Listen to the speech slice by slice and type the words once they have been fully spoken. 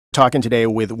Talking today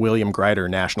with William Greider,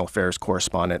 National Affairs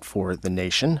Correspondent for The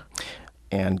Nation,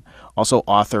 and also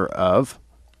author of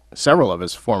several of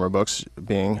his former books,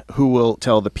 being Who Will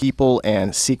Tell the People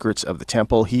and Secrets of the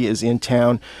Temple. He is in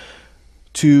town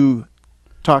to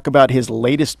talk about his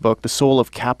latest book, The Soul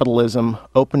of Capitalism,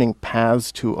 Opening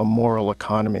Paths to a Moral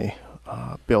Economy.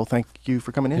 Bill, thank you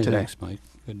for coming in today. Thanks, Mike.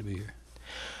 Good to be here.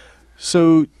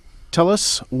 So tell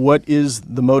us, what is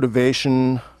the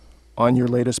motivation on your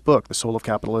latest book, The Soul of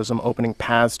Capitalism, Opening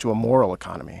Paths to a Moral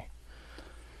Economy?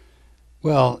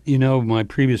 Well, you know, my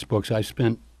previous books, I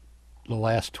spent the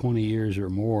last 20 years or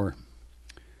more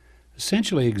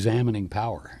essentially examining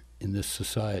power in this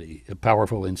society,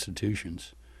 powerful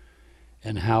institutions,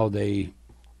 and how they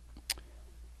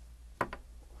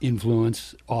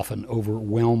influence, often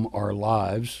overwhelm our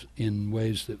lives in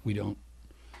ways that we don't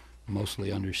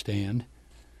mostly understand.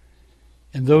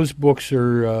 And those books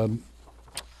are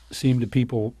seem to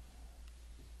people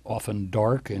often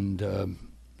dark and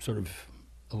sort of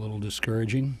a little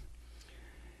discouraging.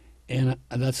 And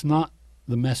that's not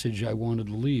the message I wanted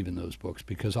to leave in those books,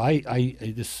 because I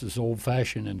this is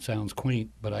old-fashioned and sounds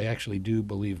quaint, but I actually do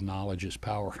believe knowledge is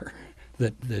power.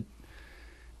 that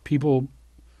people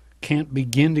can't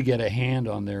begin to get a hand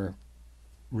on their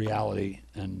reality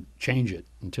and change it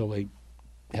until they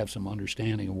have some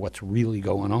understanding of what's really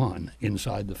going on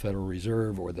inside the Federal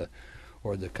Reserve, or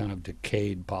the kind of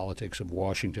decayed politics of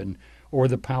Washington, or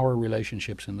the power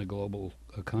relationships in the global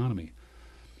economy.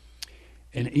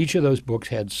 And each of those books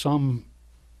had some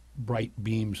bright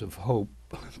beams of hope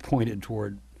pointed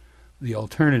toward the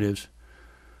alternatives.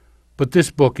 But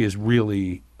this book is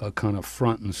really a kind of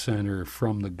front and center,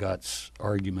 from the guts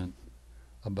argument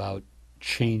about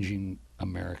changing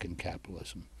American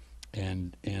capitalism.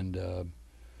 And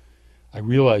I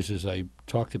realize as I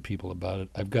talk to people about it,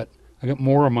 I got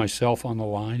more of myself on the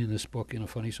line in this book in a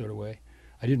funny sort of way.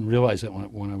 I didn't realize that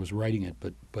when I was writing it,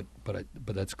 but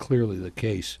that's clearly the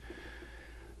case.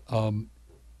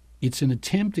 It's an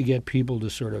attempt to get people to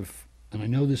sort of, and I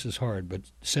know this is hard, but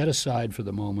set aside for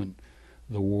the moment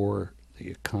the war, the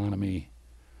economy,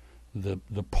 the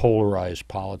polarized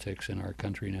politics in our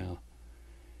country now,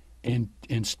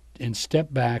 and step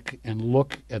back and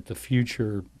look at the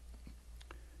future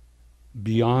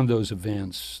beyond those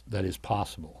events that is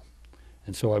possible.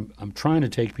 And so I'm trying to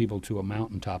take people to a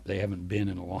mountaintop they haven't been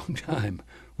in a long time,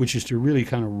 which is to really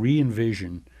kind of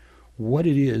re-envision what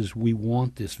it is we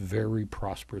want this very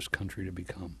prosperous country to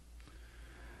become.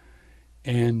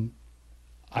 And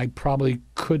I probably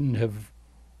couldn't have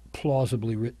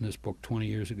plausibly written this book 20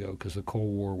 years ago, because the Cold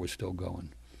War was still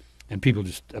going. And people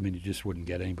just, I mean, you just wouldn't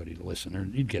get anybody to listen. Or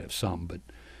you'd get some, but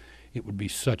it would be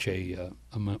such a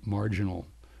marginal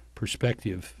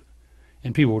perspective.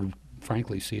 And people would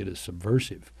frankly see it as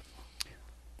subversive.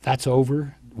 That's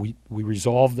over. We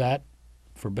resolved that.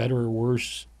 For better or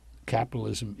worse,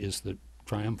 capitalism is the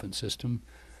triumphant system.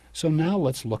 So now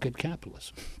let's look at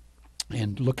capitalism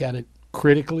and look at it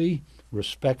critically,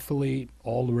 respectfully,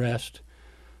 all the rest,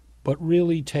 but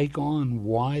really take on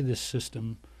why this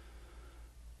system,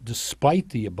 despite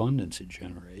the abundance it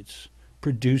generates,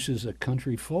 produces a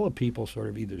country full of people sort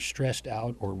of either stressed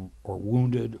out or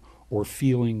wounded, or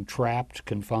feeling trapped,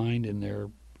 confined in their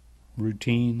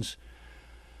routines.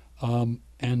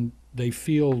 And they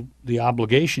feel the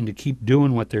obligation to keep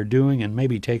doing what they're doing and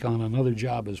maybe take on another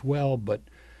job as well, but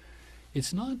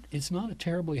it's not a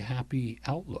terribly happy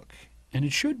outlook. And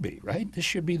it should be, right? This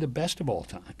should be the best of all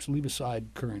times. Leave aside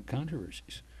current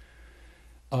controversies.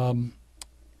 I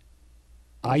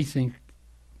think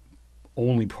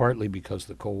only partly because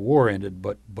the Cold War ended,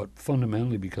 but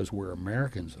fundamentally because where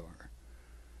Americans are,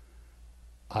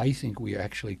 I think we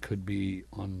actually could be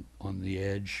on the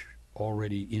edge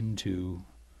already into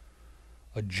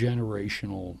a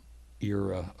generational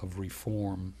era of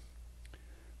reform,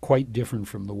 quite different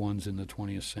from the ones in the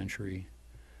 20th century,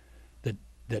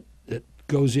 that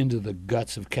goes into the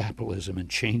guts of capitalism and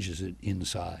changes it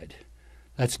inside.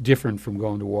 That's different from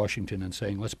going to Washington and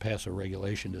saying, let's pass a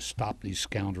regulation to stop these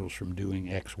scoundrels from doing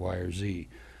X, Y, or Z.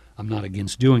 I'm not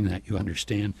against doing that, you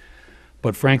understand.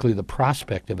 But frankly, the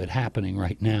prospect of it happening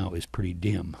right now is pretty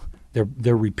dim.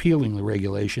 They're repealing the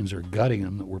regulations or gutting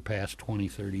them that were passed 20,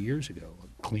 30 years ago,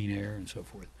 clean air and so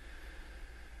forth.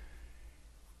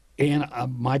 And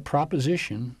my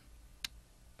proposition,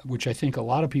 which I think a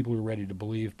lot of people are ready to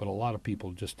believe, but a lot of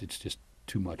people it's just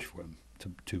too much for them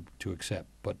to accept.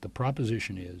 But the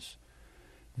proposition is,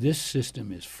 this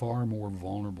system is far more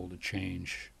vulnerable to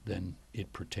change than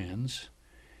it pretends,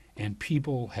 and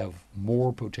people have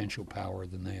more potential power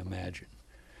than they imagine.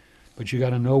 But you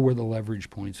got to know where the leverage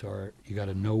points are. You got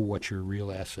to know what your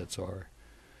real assets are.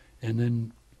 And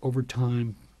then over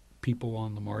time, people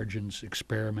on the margins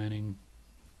experimenting,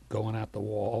 going at the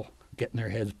wall, getting their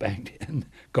heads banged in,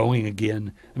 going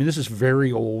again. I mean, this is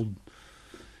very old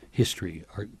history.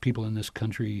 Our people in this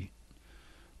country,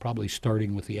 probably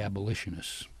starting with the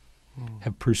abolitionists,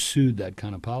 have pursued that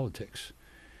kind of politics.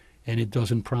 And it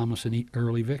doesn't promise any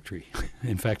early victory.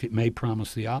 In fact, it may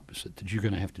promise the opposite, that you're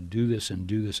going to have to do this and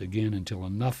do this again until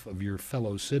enough of your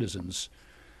fellow citizens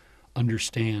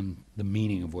understand the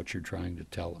meaning of what you're trying to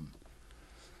tell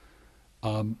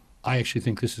them. I actually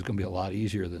think this is going to be a lot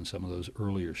easier than some of those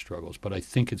earlier struggles, but I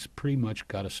think it's pretty much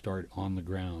got to start on the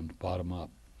ground, bottom up,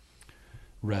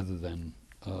 rather than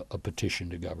a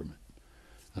petition to government.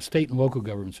 Now, state and local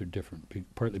governments are different,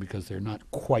 partly because they're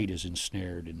not quite as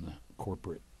ensnared in the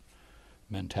corporate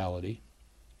mentality,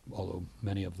 although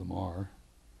many of them are,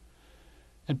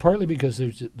 and partly because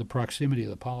there's the proximity of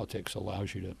the politics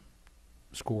allows you to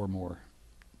score more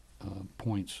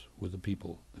points with the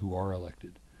people who are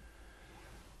elected.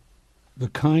 The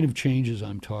kind of changes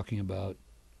I'm talking about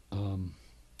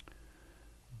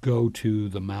go to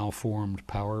the malformed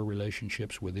power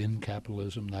relationships within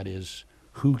capitalism, that is,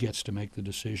 who gets to make the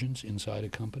decisions inside a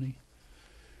company,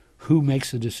 who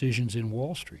makes the decisions in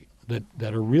Wall Street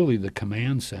that are really the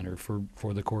command center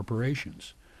for the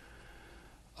corporations.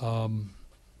 How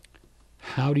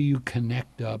do you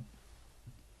connect up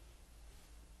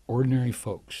ordinary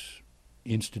folks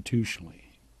institutionally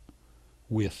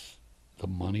with the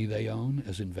money they own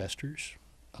as investors?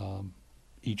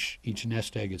 Each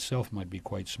nest egg itself might be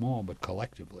quite small, but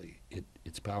collectively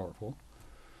it's powerful.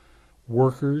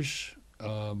 Workers,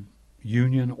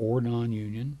 union or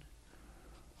non-union,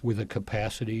 with a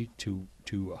capacity to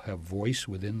have voice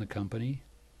within the company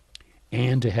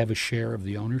and to have a share of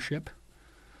the ownership,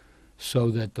 so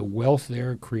that the wealth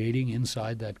they're creating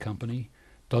inside that company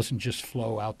doesn't just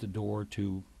flow out the door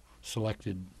to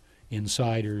selected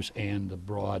insiders and the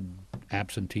broad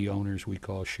absentee owners we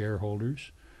call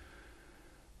shareholders.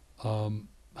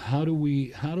 How do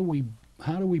we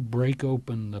break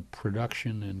open the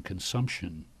production and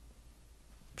consumption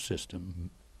system,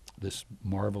 this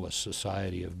marvelous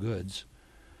society of goods,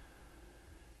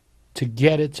 to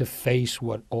get it to face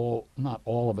what not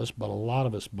all of us, but a lot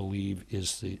of us believe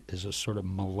is a sort of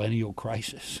millennial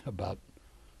crisis about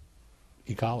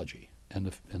ecology and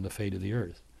the fate of the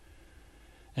earth.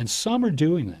 And some are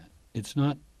doing that. It's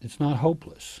not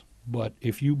hopeless. But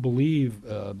if you believe,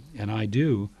 and I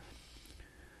do,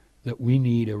 that we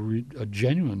need a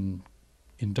genuine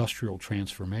industrial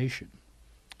transformation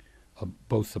of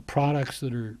both the products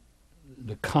that are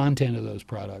the content of those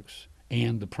products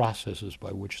and the processes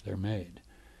by which they're made.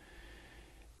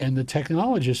 And the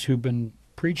technologists who've been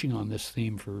preaching on this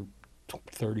theme for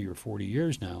 30 or 40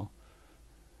 years now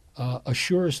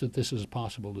assure us that this is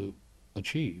possible to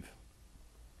achieve.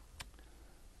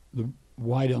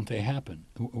 Why don't they happen?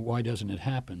 Why doesn't it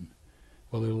happen?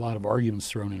 Well, there are a lot of arguments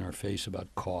thrown in our face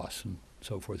about costs and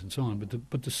so forth and so on,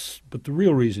 but the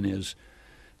real reason is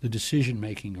the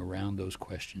decision-making around those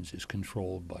questions is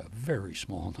controlled by a very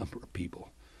small number of people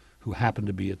who happen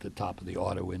to be at the top of the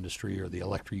auto industry or the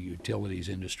electric utilities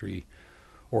industry,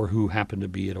 or who happen to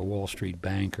be at a Wall Street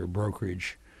bank or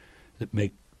brokerage that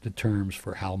make the terms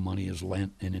for how money is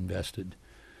lent and invested.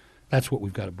 That's what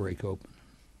we've got to break open.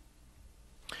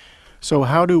 So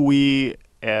how do we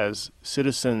as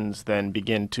citizens then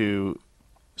begin to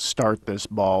start this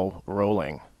ball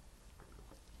rolling?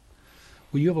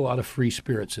 Well, you have a lot of free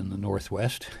spirits in the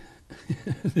Northwest,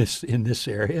 in this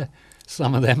area.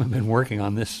 Some of them have been working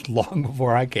on this long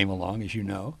before I came along, as you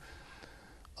know.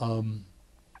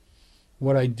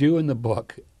 What I do in the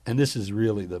book, and this is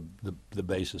really the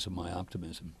basis of my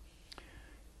optimism,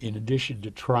 in addition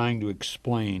to trying to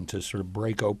explain, to sort of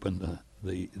break open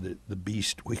the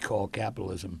beast we call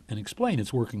capitalism and explain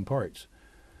its working parts,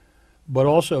 but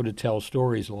also to tell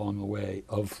stories along the way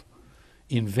of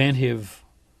inventive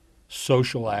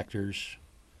social actors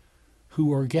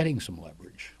who are getting some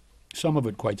leverage. Some of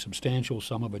it quite substantial,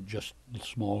 some of it just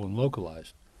small and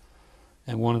localized.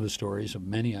 And one of the stories of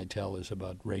many I tell is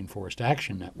about Rainforest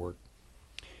Action Network.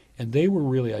 And they were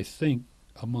really, I think,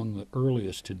 among the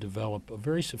earliest to develop a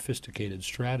very sophisticated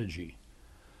strategy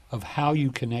of how you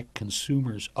connect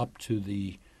consumers up to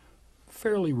the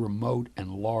fairly remote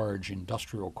and large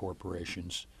industrial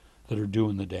corporations that are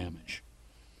doing the damage.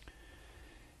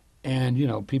 And, you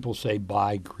know, people say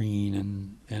buy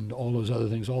green and all those other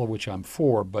things, all of which I'm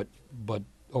for, but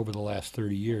over the last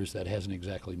 30 years, that hasn't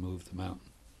exactly moved the mountain.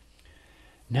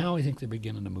 Now I think they're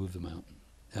beginning to move the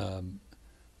mountain.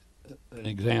 An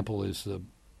example is the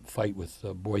fight with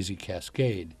Boise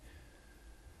Cascade,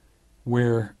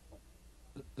 where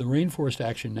the Rainforest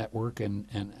Action Network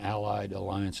and allied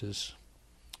alliances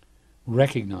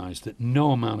recognized that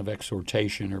no amount of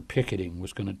exhortation or picketing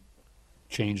was going to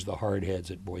change the hard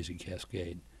heads at Boise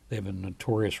Cascade. They have a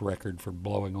notorious record for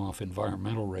blowing off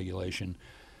environmental regulation.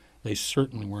 They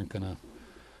certainly weren't going to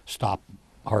stop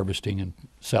harvesting and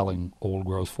selling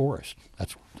old-growth forest.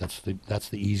 That's the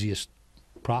easiest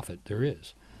profit there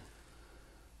is.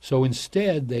 So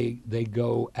instead, they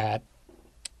go at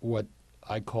what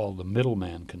I call the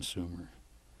middleman consumer.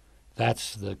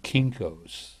 That's the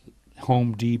Kinko's,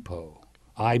 Home Depot,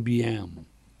 IBM,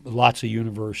 lots of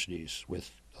universities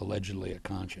with allegedly a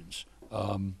conscience,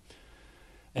 and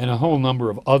a whole number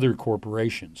of other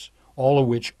corporations, all of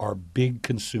which are big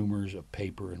consumers of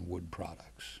paper and wood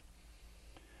products.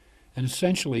 And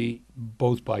essentially,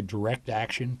 both by direct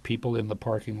action, people in the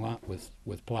parking lot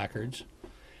with placards,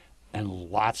 and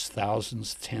lots,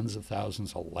 thousands, tens of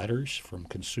thousands of letters from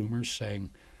consumers saying,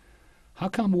 how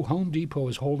come Home Depot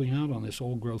is holding out on this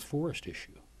old-growth forest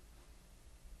issue?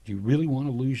 Do you really want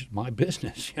to lose my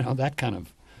business? You know, that kind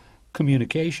of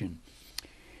communication.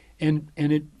 And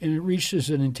it reaches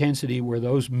an intensity where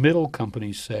those middle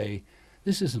companies say,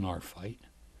 this isn't our fight.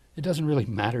 It doesn't really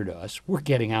matter to us. We're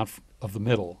getting out of the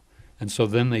middle. And so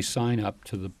then they sign up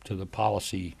to the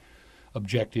policy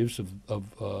objectives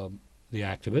of the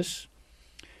activists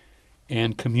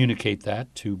and communicate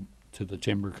that to the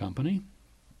timber company.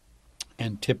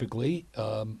 And typically,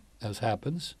 as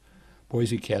happens,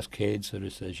 Boise Cascade sort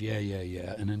of says, yeah,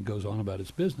 and then goes on about its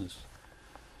business.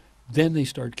 Then they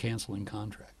start canceling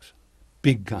contracts,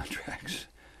 big contracts,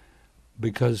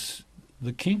 because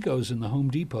the Kinko's and the Home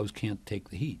Depots can't take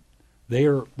the heat. They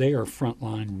are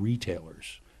frontline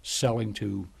retailers selling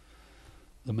to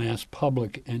the mass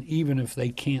public, and even if they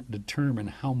can't determine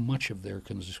how much of their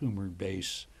consumer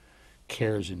base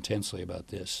cares intensely about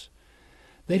this,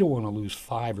 they don't want to lose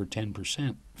 5 or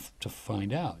 10% to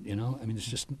find out, you know? I mean,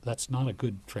 that's not a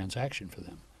good transaction for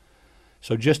them.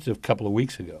 So just a couple of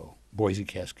weeks ago, Boise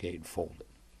Cascade folded,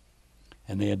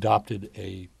 and they adopted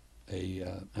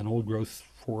an old-growth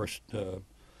forest,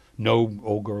 no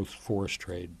old-growth forest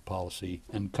trade policy,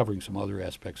 and covering some other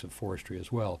aspects of forestry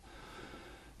as well,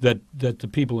 that the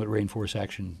people at Rainforest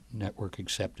Action Network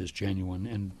accept as genuine,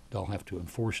 and they'll have to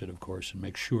enforce it, of course, and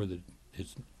make sure that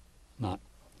it's not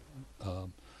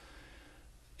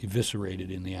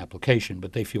eviscerated in the application,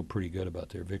 but they feel pretty good about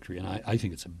their victory, and I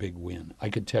think it's a big win. I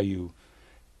could tell you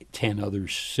 10 other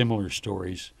similar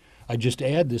stories. I just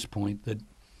add this point that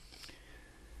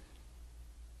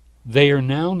they are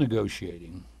now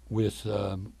negotiating with,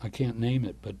 I can't name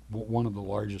it, but one of the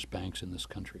largest banks in this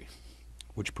country,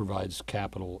 which provides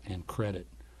capital and credit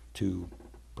to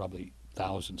probably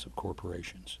thousands of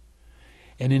corporations.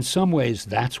 And in some ways,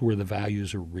 that's where the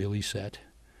values are really set.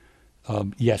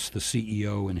 Yes, the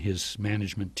CEO and his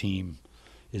management team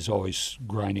is always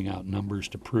grinding out numbers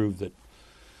to prove that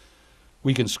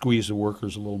we can squeeze the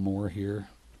workers a little more here,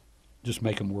 just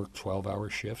make them work 12-hour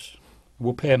shifts.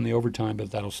 We'll pay them the overtime, but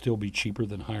that'll still be cheaper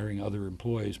than hiring other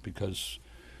employees because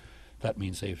that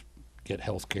means they get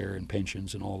health care and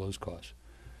pensions and all those costs.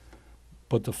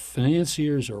 But the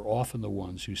financiers are often the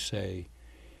ones who say,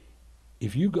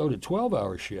 if you go to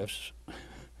 12-hour shifts,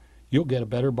 you'll get a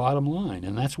better bottom line,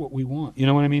 and that's what we want. You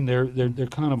know what I mean? They're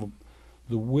kind of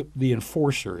the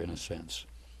enforcer in a sense.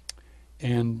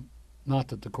 And not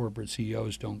that the corporate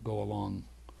CEOs don't go along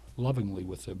lovingly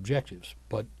with the objectives,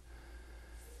 but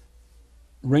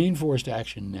Rainforest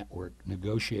Action Network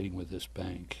negotiating with this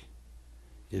bank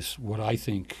is what I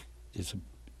think is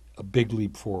a big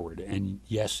leap forward. And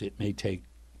yes, it may take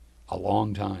a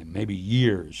long time, maybe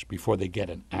years, before they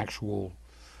get an actual,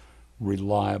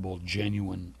 reliable,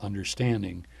 genuine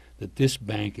understanding that this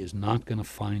bank is not going to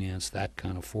finance that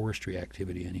kind of forestry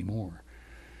activity anymore.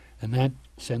 And that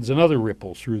sends another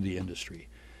ripple through the industry.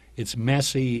 It's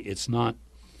messy. It's not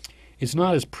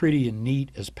as pretty and neat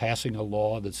as passing a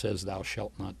law that says thou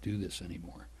shalt not do this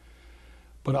anymore.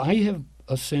 But I have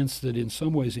a sense that in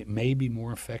some ways it may be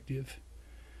more effective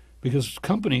because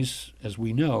companies, as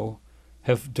we know,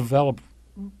 have developed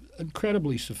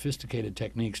incredibly sophisticated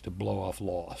techniques to blow off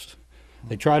laws.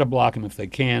 They try to block them if they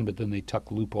can, but then they tuck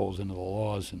loopholes into the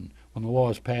laws. And when the law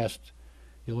is passed,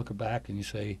 you look back and you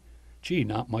say, gee,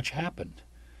 not much happened.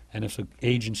 And if the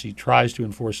agency tries to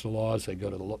enforce the laws, they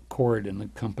go to the court and the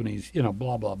companies,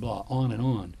 blah, blah, blah, on and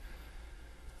on.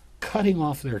 Cutting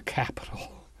off their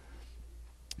capital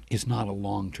is not a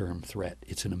long-term threat.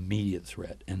 It's an immediate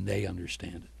threat, and they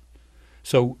understand it.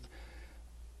 So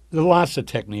there are lots of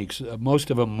techniques, most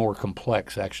of them more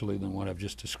complex, actually, than what I've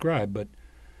just described. But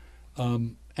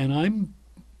and I'm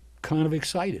kind of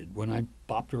excited when I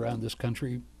bopped around this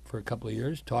country for a couple of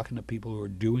years talking to people who are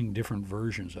doing different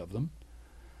versions of them.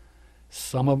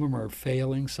 Some of them are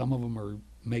failing. Some of them are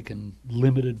making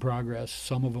limited progress.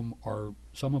 Some of them are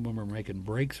making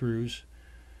breakthroughs.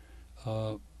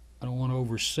 I don't want to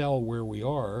oversell where we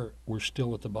are. We're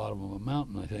still at the bottom of a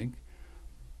mountain, I think.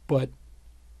 But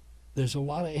there's a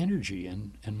lot of energy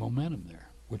and momentum there,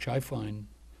 which I find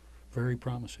very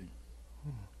promising.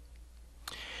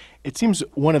 It seems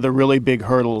one of the really big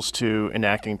hurdles to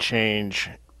enacting change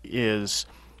is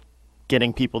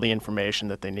getting people the information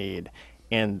that they need.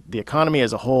 And the economy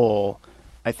as a whole,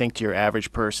 I think to your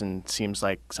average person seems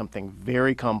like something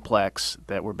very complex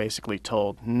that we're basically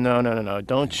told, no,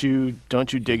 don't you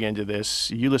dig into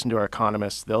this. You listen to our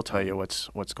economists, they'll tell you what's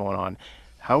going on.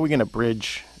 How are we going to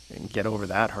bridge and get over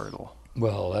that hurdle?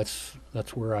 Well, that's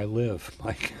where I live,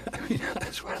 Mike. I mean,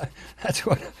 that's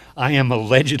what I am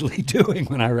allegedly doing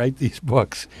when I write these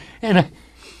books, and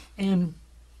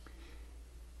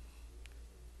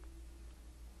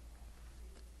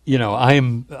you know,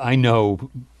 I know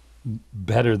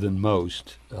better than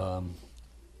most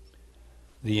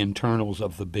the internals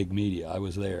of the big media. I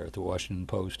was there at the Washington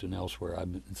Post and elsewhere.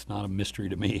 It's not a mystery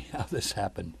to me how this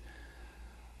happened.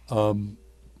 On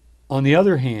the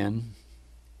other hand,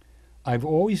 I've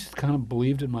always kind of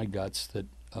believed in my guts that,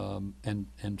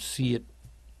 and see it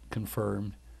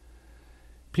confirmed,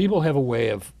 people have a way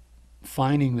of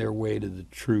finding their way to the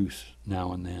truth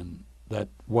now and then that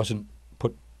wasn't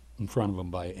put in front of them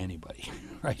by anybody,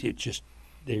 right? It just,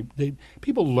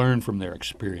 people learn from their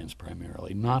experience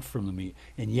primarily, not from the media.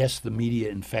 And yes, the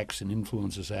media infects and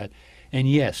influences that. And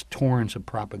yes, torrents of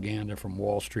propaganda from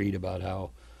Wall Street about how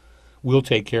we'll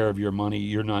take care of your money.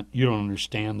 You don't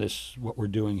understand this, what we're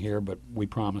doing here, but we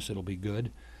promise it'll be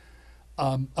good.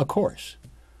 Of course.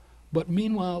 But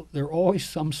meanwhile, there are always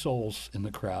some souls in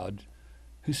the crowd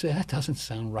who say, that doesn't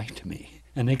sound right to me.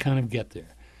 And they kind of get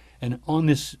there. And on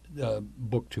this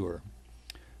book tour,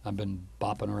 I've been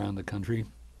bopping around the country.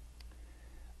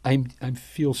 I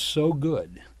feel so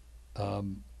good,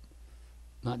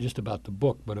 not just about the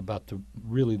book, but about the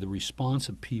response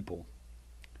of people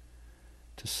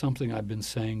to something I've been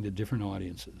saying to different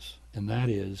audiences, and that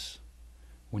is,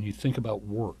 when you think about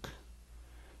work,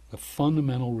 the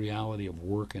fundamental reality of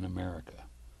work in America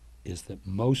is that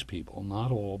most people,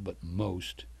 not all, but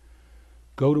most,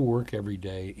 go to work every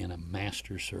day in a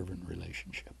master-servant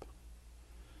relationship,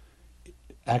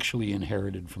 actually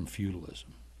inherited from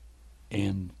feudalism.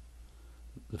 And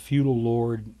the feudal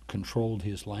lord controlled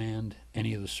his land.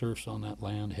 Any of the serfs on that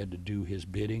land had to do his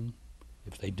bidding.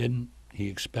 If they didn't, he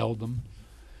expelled them.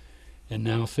 And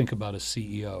now think about a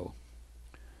CEO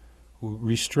who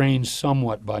restrained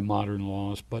somewhat by modern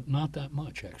laws, but not that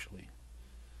much, actually.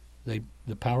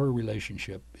 The power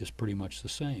relationship is pretty much the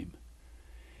same.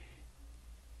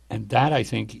 And that, I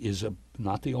think, is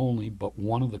not the only, but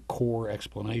one of the core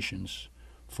explanations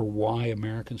for why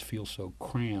Americans feel so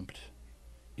cramped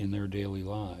in their daily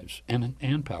lives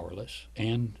and powerless.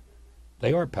 And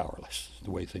they are powerless,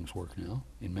 the way things work now,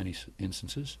 in many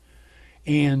instances.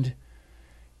 And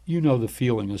you know the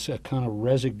feeling, is a kind of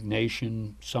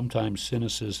resignation, sometimes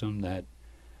cynicism that,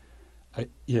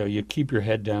 you keep your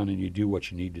head down and you do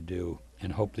what you need to do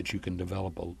and hope that you can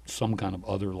develop some kind of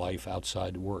other life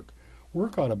outside work.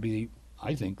 Work ought to be,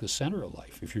 I think, the center of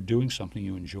life. If you're doing something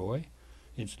you enjoy,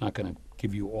 it's not going to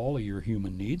give you all of your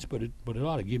human needs, but it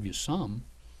ought to give you some.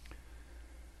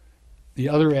 The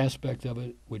other aspect of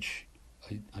it, which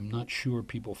I'm not sure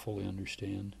people fully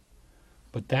understand,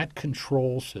 but that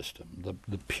control system,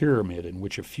 the pyramid in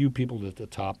which a few people at the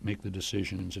top make the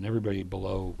decisions and everybody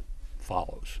below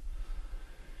follows,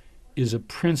 is a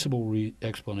principal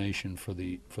explanation for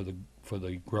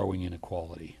the growing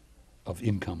inequality of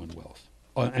income and wealth,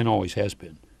 and always has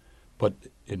been. But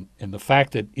in the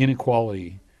fact that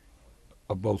inequality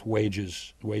of both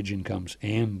wage incomes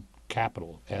and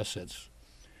capital assets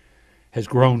has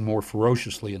grown more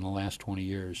ferociously in the last 20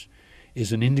 years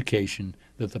is an indication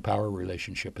that the power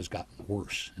relationship has gotten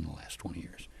worse in the last 20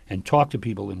 years. And talk to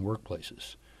people in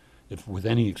workplaces. If with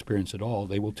any experience at all,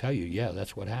 they will tell you, yeah,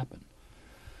 that's what happened.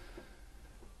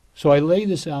 So I lay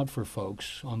this out for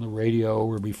folks on the radio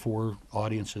or before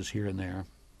audiences here and there.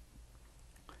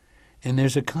 And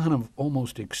there's a kind of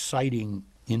almost exciting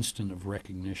instant of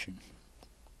recognition.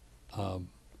 I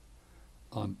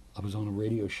was on a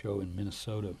radio show in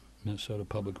Minnesota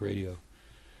Public Radio.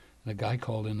 And a guy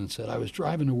called in and said, I was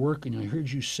driving to work and I heard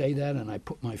you say that and I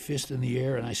put my fist in the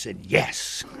air and I said,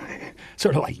 yes.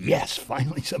 Sort of like, yes,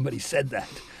 finally somebody said that.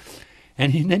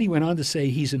 And then he went on to say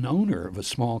he's an owner of a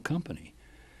small company.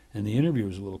 And the interviewer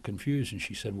was a little confused and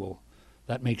she said, well,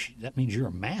 that means you're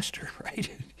a master, right?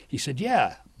 He said,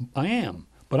 yeah, I am.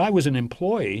 But I was an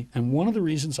employee, and one of the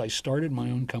reasons I started my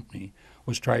own company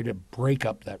was try to break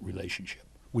up that relationship,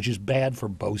 which is bad for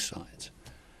both sides.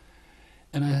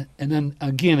 And then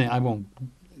again, I won't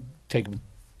take them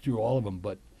through all of them,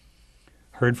 but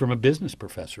heard from a business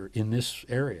professor in this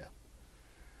area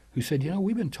who said,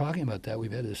 we've been talking about that.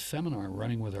 We've had this seminar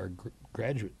running with our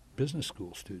graduate business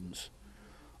school students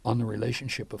on the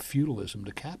relationship of feudalism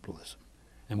to capitalism.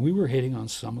 And we were hitting on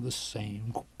some of the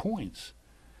same points.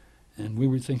 And we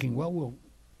were thinking, well, we'll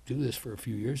do this for a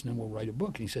few years and then we'll write a book.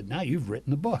 And he said, now you've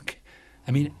written the book.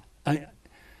 I mean,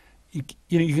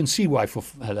 you can see why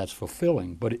that's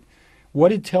fulfilling. But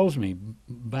what it tells me,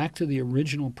 back to the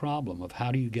original problem of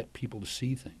how do you get people to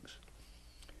see things,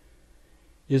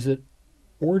 is that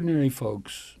ordinary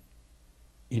folks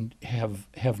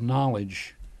have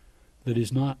knowledge that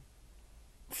is not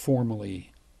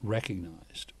formally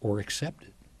recognized or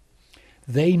accepted.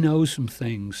 They know some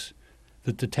things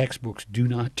that the textbooks do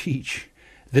not teach,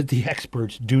 that the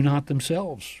experts do not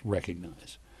themselves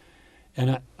recognize.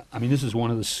 And I mean, this is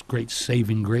one of the great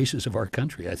saving graces of our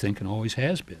country, I think, and always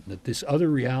has been, that this other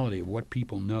reality of what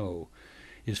people know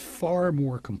is far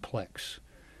more complex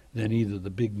than either the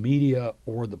big media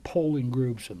or the polling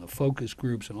groups and the focus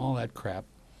groups and all that crap,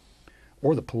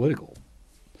 or the political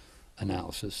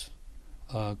analysis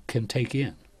can take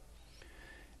in.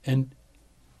 And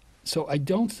so I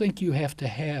don't think you have to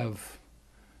have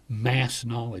mass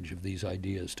knowledge of these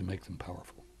ideas to make them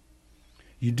powerful.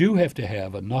 You do have to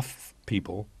have enough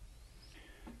people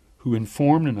who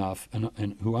informed enough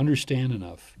and who understand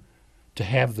enough to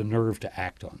have the nerve to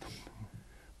act on them.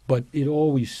 But it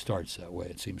always starts that way,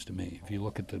 it seems to me. If you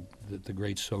look at the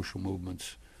great social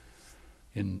movements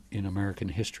in American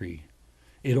history,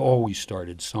 it always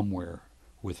started somewhere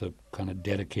with a kind of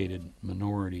dedicated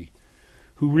minority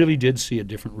who really did see a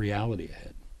different reality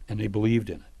ahead, and they believed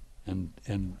in it.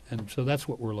 And so that's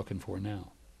what we're looking for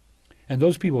now. And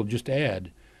those people, just to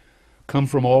add, come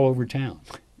from all over town.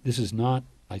 This is not,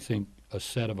 I think, a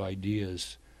set of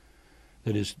ideas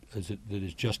that is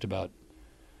just about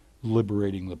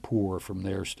liberating the poor from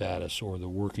their status, or the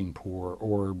working poor,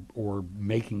 or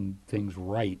making things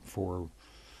right for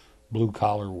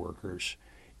blue-collar workers.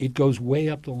 It goes way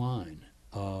up the line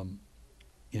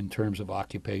in terms of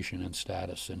occupation and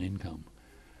status and income.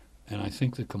 And I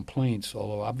think the complaints,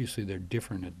 although obviously they're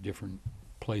different at different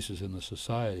places in the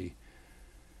society,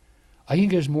 I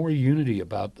think there's more unity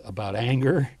about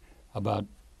anger, about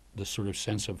the sort of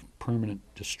sense of permanent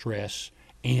distress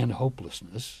and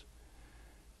hopelessness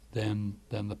than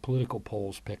the political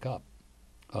polls pick up,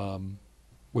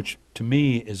 which to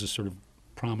me is a sort of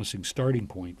promising starting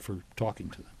point for talking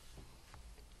to them.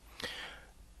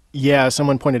 Yeah,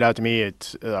 someone pointed out to me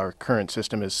our current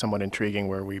system is somewhat intriguing,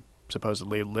 where we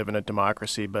supposedly live in a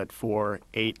democracy, but for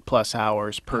 8+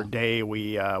 hours per day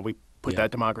we put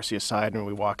that democracy aside and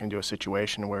we walk into a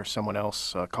situation where someone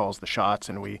else calls the shots,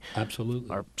 and we absolutely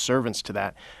are servants to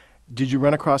that. Did you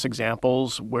run across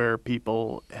examples where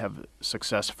people have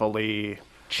successfully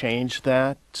changed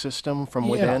that system from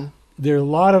within? There are a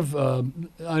lot of,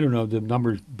 I don't know, the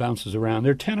number bounces around.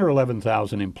 There are 10 or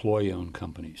 11,000 employee-owned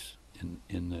companies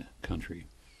in the country.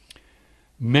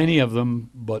 Many of them,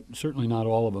 but certainly not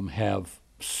all of them, have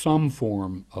some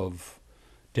form of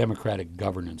democratic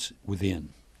governance within,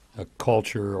 a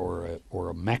culture or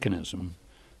a mechanism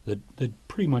that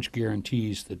pretty much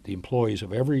guarantees that the employees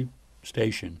of every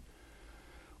station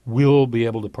will be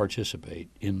able to participate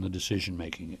in the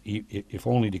decision-making, if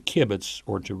only to kibitz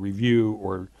or to review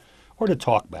or to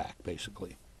talk back,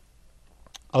 basically.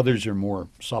 Others are more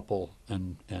supple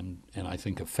and I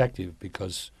think effective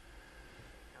because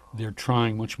they're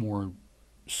trying much more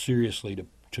seriously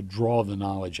to draw the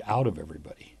knowledge out of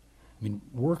everybody. I mean,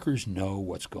 workers know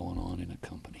what's going on in a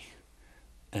company,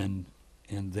 and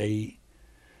they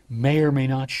may or may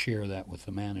not share that with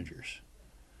the managers.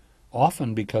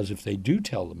 Often because if they do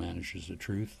tell the managers the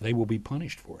truth, they will be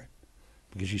punished for it.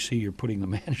 Because you see, you're putting the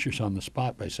managers on the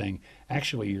spot by saying,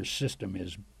 actually, your system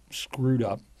is screwed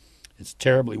up, it's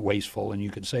terribly wasteful, and you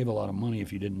could save a lot of money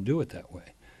if you didn't do it that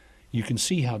way. You can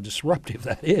see how disruptive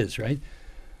that is, right?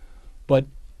 But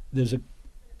there's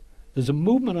a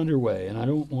movement underway, and I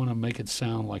don't want to make it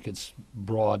sound like it's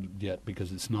broad yet,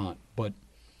 because it's not, but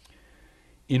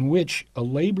in which a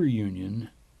labor union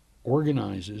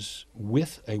organizes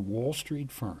with a Wall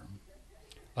Street firm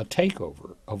a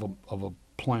takeover of a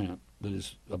plant that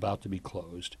is about to be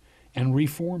closed and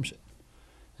reforms it.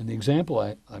 And the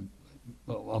example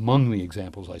among the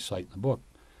examples I cite in the book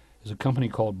is a company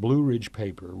called Blue Ridge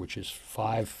Paper, which is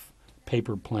 5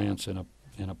 paper plants and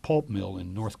a pulp mill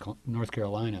in North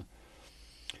Carolina,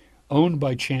 owned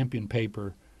by Champion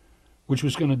Paper, which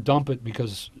was going to dump it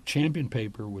because Champion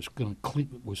Paper was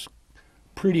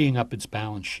prettying up its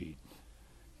balance sheet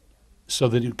so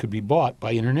that it could be bought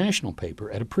by international paper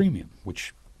at a premium,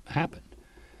 which happened.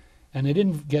 And they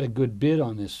didn't get a good bid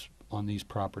on these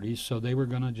properties, so they were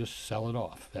going to just sell it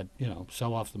off.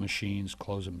 Sell off the machines,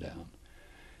 close them down.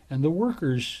 And the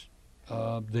workers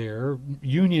there,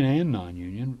 union and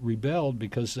non-union, rebelled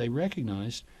because they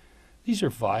recognized these are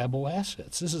viable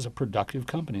assets. This is a productive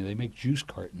company. They make juice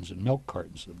cartons and milk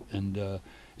cartons, and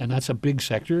that's a big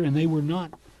sector. And they were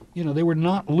not, they were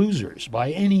not losers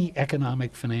by any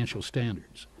economic financial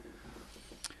standards.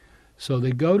 So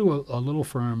they go to a little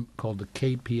firm called the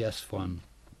KPS Fund,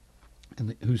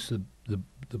 and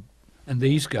and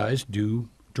these guys do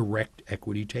direct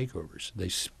equity takeovers. They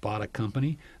spot a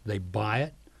company, they buy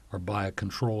it or buy a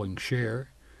controlling share,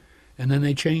 and then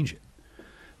they change it.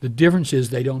 The difference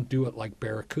is they don't do it like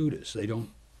barracudas. They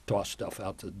don't toss stuff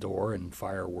out the door and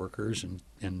fire workers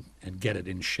and get it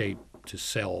in shape to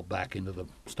sell back into the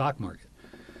stock market.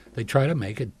 They try to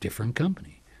make a different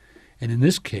company. And in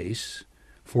this case,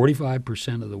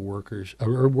 45% of the workers,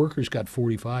 or workers got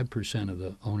 45% of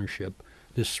the ownership.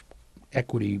 This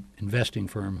equity investing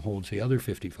firm holds the other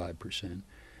 55%,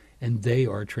 and they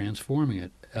are transforming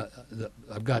it.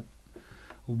 I've got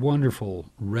a wonderful,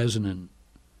 resonant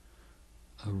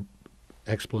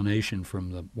explanation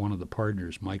from one of the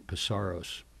partners, Mike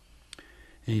Pissarros.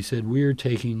 And he said, we are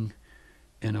taking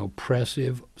an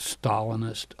oppressive,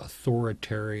 Stalinist,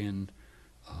 authoritarian,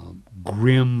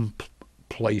 grim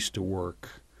place to work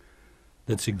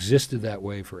that's existed that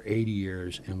way for 80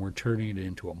 years, and we're turning it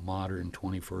into a modern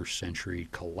 21st century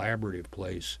collaborative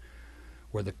place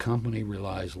where the company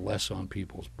relies less on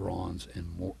people's brawn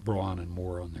and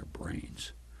more on their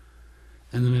brains.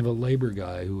 And then I have a labor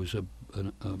guy who was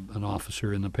an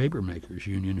officer in the papermakers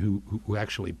union who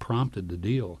actually prompted the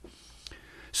deal,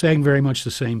 saying very much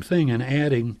the same thing and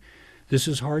adding, this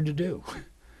is hard to do.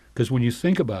 Because when you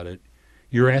think about it,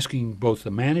 you're asking both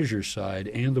the manager's side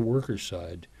and the worker's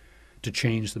side to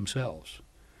change themselves,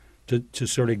 to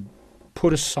sort of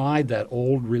put aside that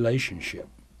old relationship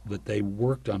that they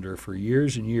worked under for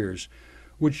years and years,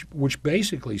 which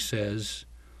basically says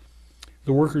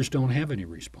the workers don't have any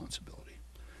responsibility.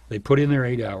 They put in their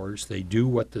 8 hours, they do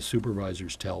what the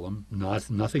supervisors tell them,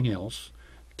 nothing else,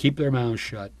 keep their mouths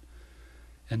shut,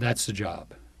 and that's the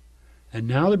job. And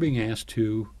now they're being asked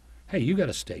to, hey, you got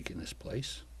a stake in this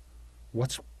place.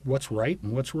 What's right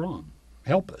and what's wrong?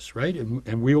 Help us, right?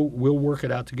 And we'll work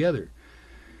it out together.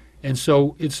 And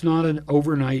so it's not an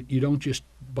overnight. You don't just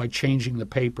by changing the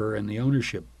paper and the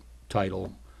ownership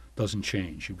title doesn't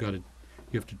change.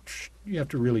 You have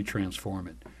to really transform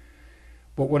it.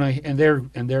 But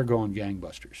they're going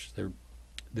gangbusters.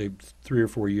 They 3 or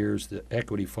 4 years the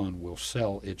equity fund will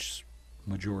sell its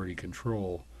majority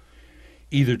control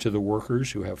either to the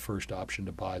workers who have first option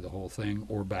to buy the whole thing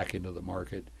or back into the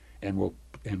market, and will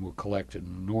collect an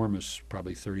enormous,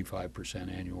 probably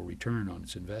 35% annual return on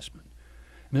its investment.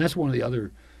 I mean, that's one of the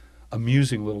other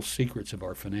amusing little secrets of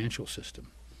our financial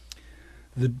system.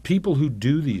 The people who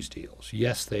do these deals,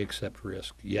 yes, they accept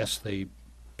risk. Yes, they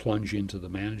plunge into the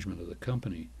management of the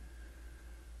company,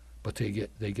 but they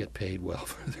get paid well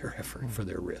for their effort, for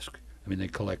their risk. I mean, they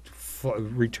collect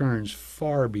returns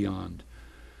far beyond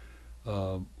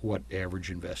what average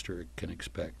investor can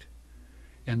expect.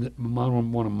 And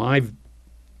one of my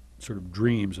sort of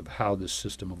dreams of how this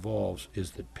system evolves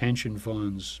is that pension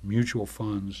funds, mutual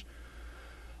funds,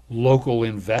 local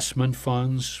investment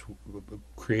funds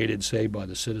created, say, by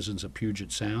the citizens of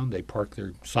Puget Sound, they park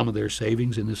some of their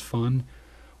savings in this fund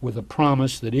with a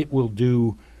promise that it will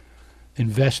do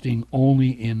investing only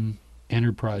in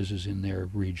enterprises in their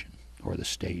region or the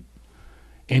state,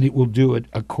 and it will do it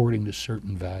according to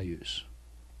certain values.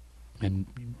 And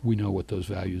we know what those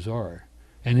values are.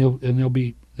 And there'll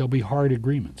be hard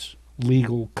agreements,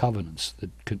 legal covenants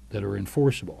that are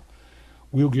enforceable.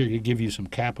 We'll give you some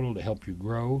capital to help you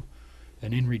grow,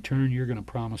 and in return you're going to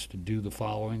promise to do the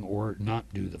following or not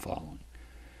do the following.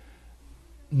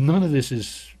 None of this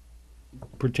is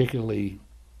particularly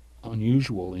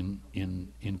unusual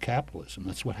in capitalism.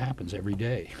 That's what happens every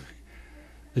day.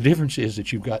 The difference is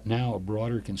that you've got now a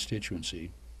broader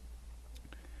constituency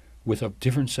with a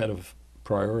different set of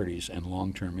priorities and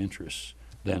long-term interests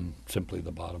than simply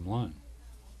the bottom line.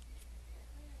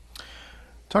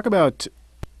 Talk about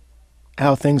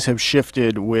how things have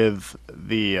shifted with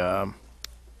the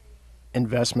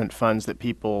investment funds that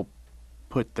people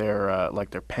put their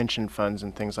their pension funds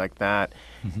and things like that.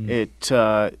 Mm-hmm.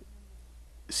 It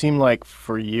seemed like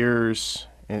for years,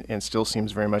 and still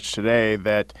seems very much today,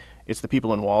 that it's the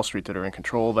people in Wall Street that are in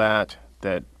control of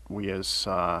that we as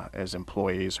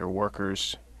employees or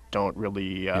workers don't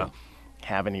really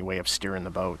have any way of steering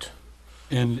the boat.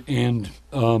 And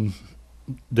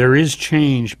there is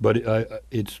change, but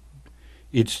it's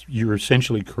you're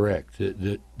essentially correct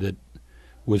that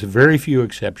with very few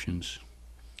exceptions,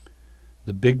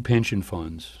 the big pension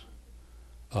funds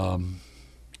and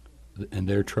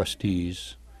their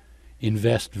trustees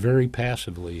invest very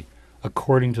passively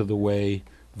according to the way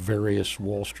various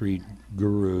Wall Street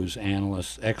gurus,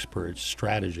 analysts, experts,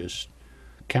 strategists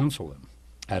counsel them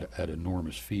at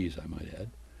enormous fees, I might add.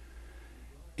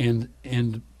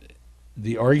 And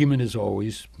the argument is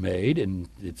always made, and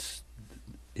it's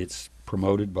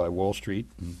promoted by Wall Street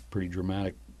in pretty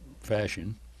dramatic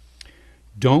fashion.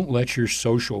 Don't let your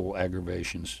social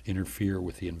aggravations interfere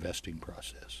with the investing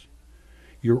process.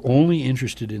 You're only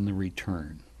interested in the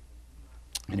return.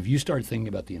 And if you start thinking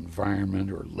about the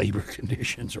environment or labor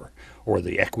conditions or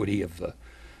the equity of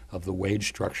the wage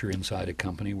structure inside a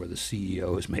company where the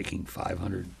CEO is making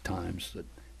 500 times the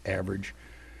average,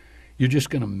 you're just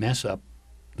going to mess up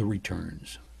the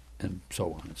returns and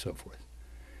so on and so forth.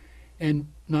 And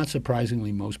not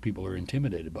surprisingly, most people are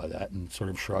intimidated by that and sort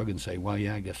of shrug and say, well,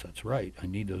 yeah, I guess that's right. I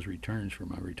need those returns for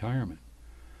my retirement.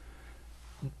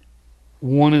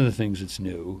 One of the things that's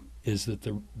new is that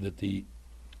the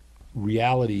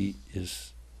reality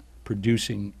is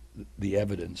producing the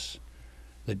evidence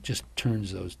that just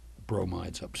turns those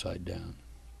bromides upside down.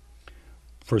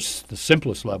 For the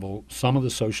simplest level, some of the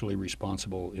socially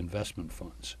responsible investment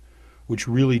funds, which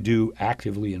really do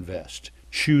actively invest,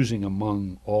 choosing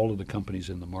among all of the companies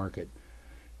in the market,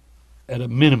 at a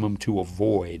minimum to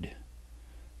avoid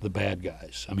the bad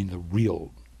guys, I mean the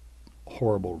real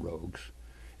horrible rogues,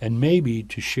 and maybe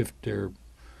to shift their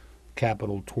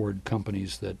capital toward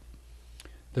companies that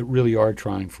really are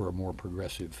trying for a more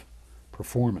progressive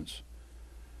performance.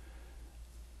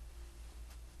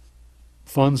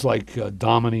 Funds like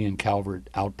Domini and Calvert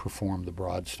outperformed the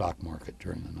broad stock market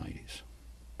during the 90s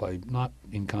by not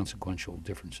inconsequential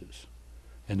differences.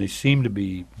 And they seem to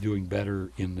be doing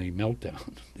better in the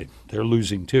meltdown. They're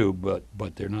losing too, but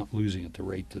they're not losing at the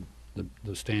rate that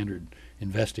the standard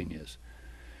investing is.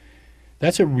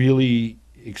 That's a really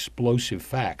explosive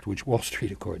fact, which Wall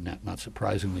Street, of course, not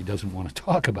surprisingly, doesn't want to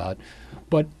talk about.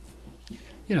 But,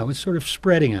 it's sort of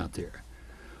spreading out there.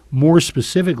 More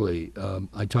specifically,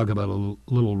 I talk about a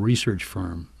little research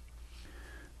firm,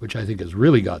 which I think has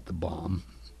really got the bomb,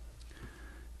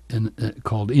 and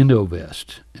called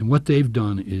Indovest. And what they've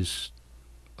done is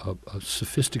a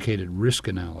sophisticated risk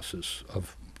analysis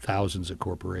of thousands of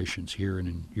corporations here and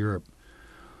in Europe,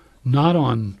 not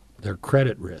on their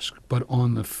credit risk, but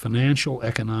on the financial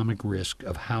economic risk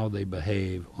of how they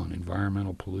behave on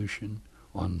environmental pollution,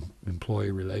 on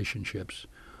employee relationships,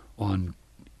 on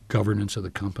governance of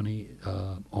the company,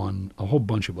 on a whole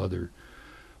bunch of other,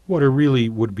 what are really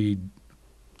would be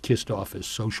kissed off as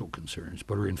social concerns,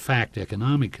 but are in fact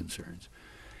economic concerns.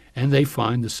 And they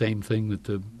find the same thing that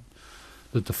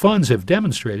the funds have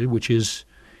demonstrated, which is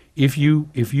if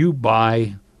you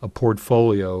buy a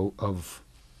portfolio of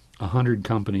 100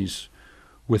 companies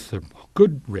with the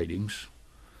good ratings,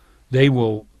 they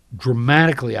will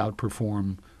dramatically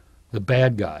outperform the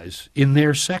bad guys in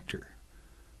their sector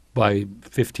by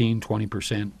 15,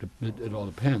 20%. It all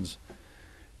depends.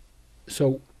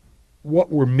 So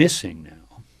what we're missing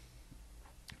now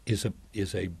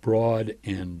is a broad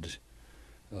and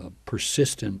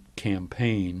persistent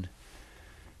campaign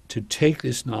to take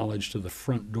this knowledge to the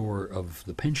front door of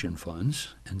the pension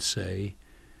funds and say,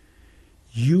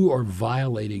 you are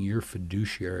violating your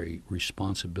fiduciary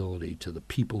responsibility to the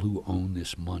people who own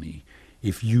this money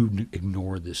if you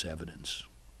ignore this evidence.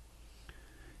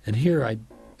 And here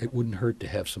it wouldn't hurt to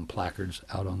have some placards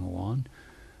out on the lawn,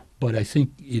 but I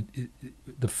think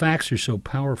the facts are so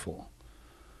powerful.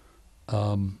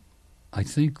 I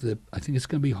think it's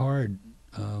going to be hard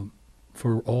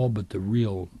for all but the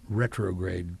real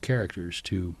retrograde characters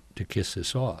to kiss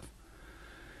this off.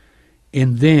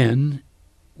 And then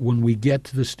when we get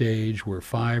to the stage where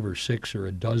 5 or 6 or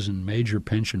a dozen major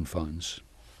pension funds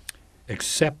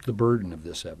accept the burden of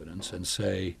this evidence and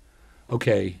say,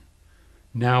 okay,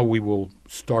 now we'll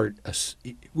start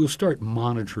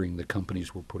monitoring the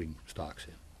companies we're putting stocks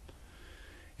in.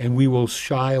 And we will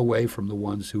shy away from the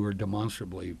ones who are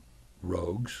demonstrably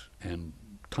rogues and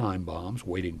time bombs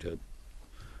waiting to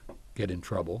get in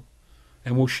trouble,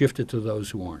 and we'll shift it to those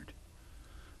who aren't,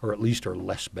 or at least are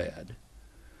less bad.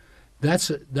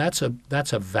 That's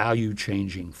a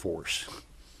value-changing force.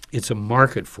 It's a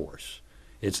market force.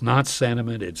 It's not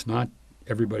sentiment. It's not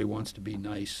everybody wants to be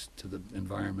nice to the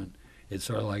environment. It's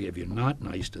sort of like if you're not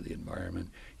nice to the environment,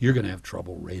 you're going to have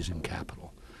trouble raising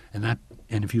capital. And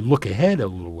if you look ahead a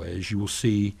little ways, you will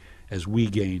see, as we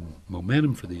gain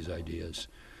momentum for these ideas,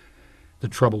 the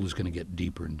trouble is going to get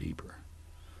deeper and deeper.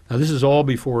 Now, this is all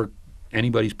before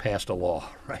anybody's passed a law,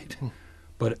 right?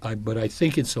 But I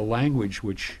think it's a language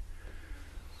which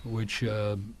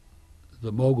the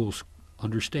moguls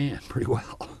understand pretty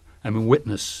well. I mean,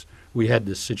 we had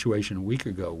this situation a week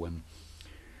ago when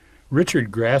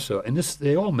Richard Grasso, and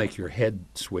they all make your head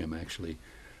swim, actually.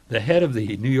 The head of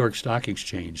the New York Stock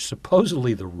Exchange,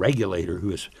 supposedly the regulator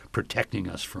who is protecting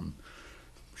us from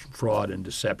fraud and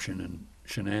deception and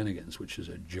shenanigans, which is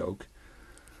a joke,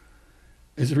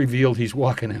 is revealed he's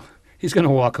going to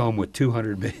walk home with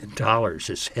 $200 million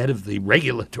as head of the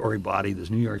regulatory body, this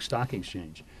New York Stock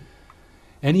Exchange.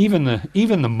 And even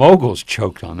the moguls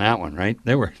choked on that one, right?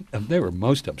 They were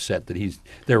most upset that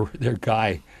their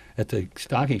guy at the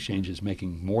stock exchange is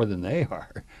making more than they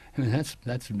are. I mean,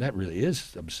 that really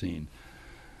is obscene.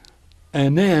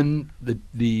 And then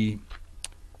the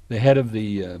head of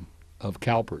of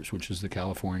CalPERS, which is the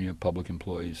California Public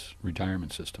Employees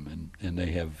Retirement System, and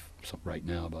they have right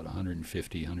now about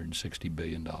 $160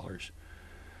 billion.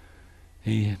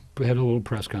 He had a little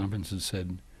press conference and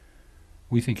said,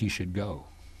 "We think he should go."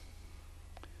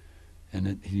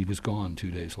 And he was gone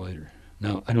 2 days later.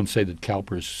 Now, I don't say that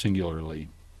CalPERS singularly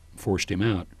forced him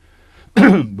out,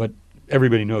 but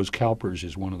everybody knows CalPERS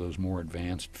is one of those more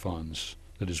advanced funds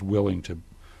that is willing to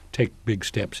take big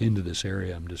steps into this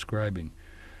area I'm describing.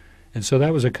 And so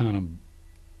that was a kind of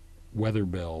weather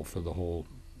bell for the whole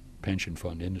pension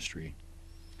fund industry.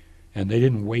 And they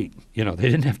didn't wait. They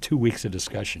didn't have 2 weeks of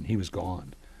discussion. He was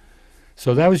gone.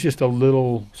 So that was just a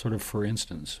little sort of for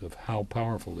instance of how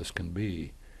powerful this can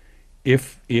be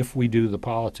if we do the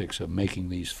politics of making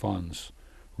these funds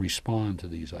respond to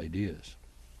these ideas.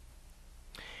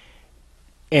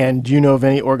 And do you know of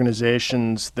any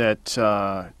organizations that,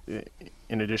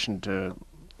 in addition to,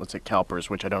 let's say, CalPERS,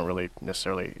 which I don't really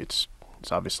necessarily, it's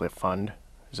obviously a fund,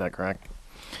 is that correct?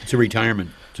 It's a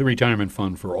retirement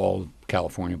fund for all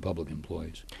California public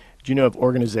employees. Do you know of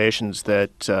organizations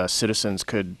that citizens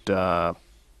could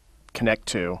connect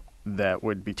to that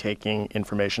would be taking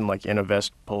information like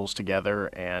Innovest pulls together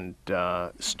and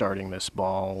starting this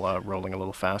ball rolling a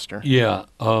little faster? Yeah.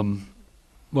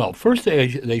 Well, first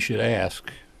they should ask,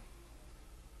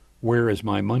 where is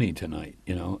my money tonight?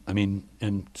 I mean,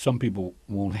 and some people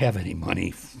won't have any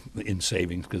money in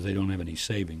savings because they don't have any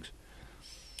savings.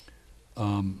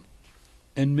 And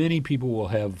many people will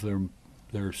have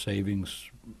their savings,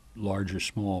 large or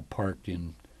small, parked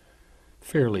in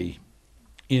fairly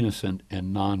innocent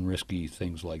and non-risky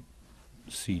things like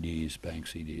CDs, bank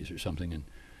CDs or something, and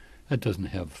that doesn't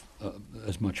have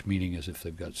as much meaning as if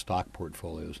they've got stock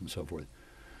portfolios and so forth.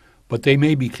 But they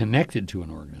may be connected to an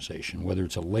organization, whether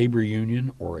it's a labor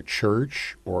union or a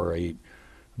church or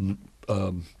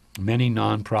many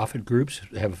nonprofit groups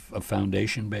have a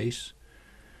foundation base.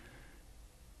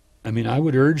 I mean, I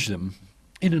would urge them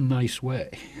in a nice way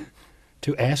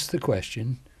to ask the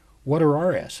question, what are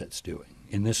our assets doing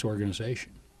in this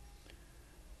organization?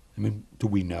 I mean, do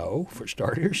we know, for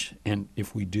starters? And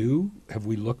if we do, have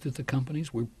we looked at the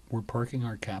companies we're parking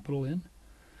our capital in?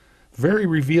 Very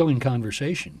revealing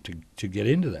conversation to get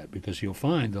into that, because you'll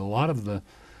find a lot of the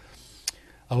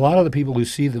people who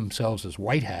see themselves as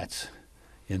white hats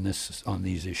on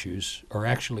these issues are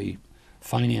actually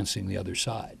financing the other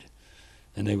side,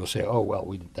 and they will say, "Oh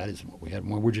well, that isn't what we had.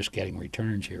 Well, we're just getting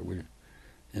returns here."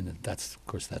 And that's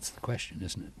the question,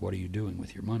 isn't it? What are you doing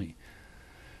with your money?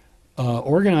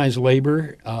 Organized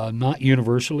labor, not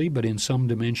universally, but in some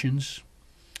dimensions,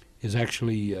 is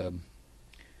actually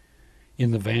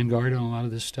in the vanguard on a lot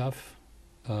of this stuff.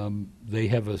 They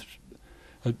have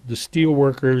the steel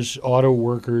workers, auto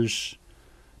workers,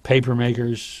 paper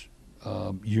makers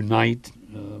unite,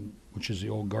 which is the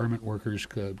old garment workers,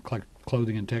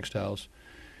 clothing and textiles,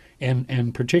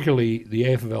 and particularly the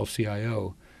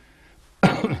AFL-CIO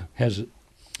has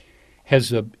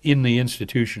in the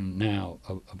institution now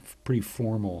a pretty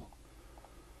formal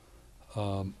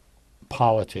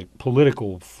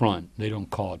political front. They don't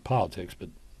call it politics, but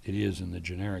it is in the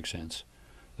generic sense.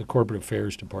 The Corporate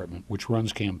Affairs Department, which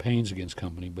runs campaigns against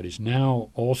company, but is now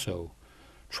also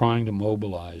trying to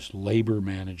mobilize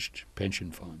labor-managed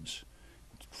pension funds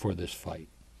for this fight.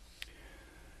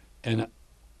 And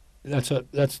that's a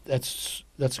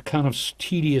kind of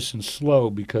tedious and slow,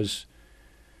 because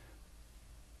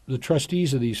the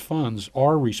trustees of these funds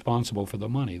are responsible for the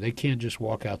money. They can't just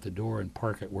walk out the door and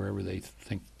park it wherever they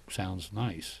think sounds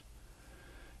nice.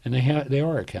 And they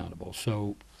are accountable,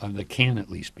 so they can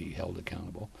at least be held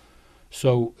accountable.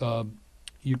 So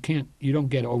you don't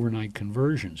get overnight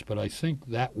conversions, but I think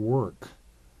that work,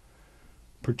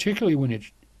 particularly when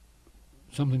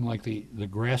something like the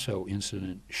Grasso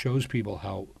incident shows people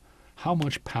how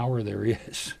much power there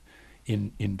is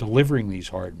in delivering these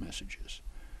hard messages.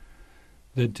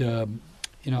 That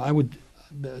I would.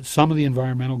 Some of the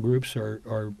environmental groups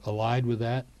are allied with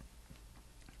that.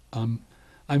 I'm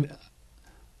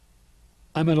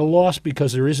at a loss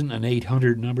because there isn't an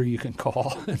 800 number you can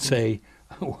call and say,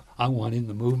 oh, I want in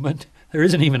the movement. There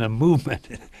isn't even a movement,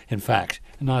 in fact,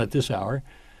 not at this hour.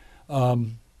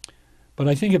 But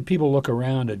I think if people look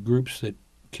around at groups that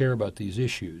care about these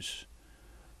issues,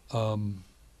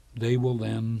 they will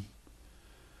then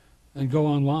go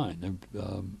online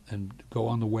and go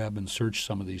on the web and search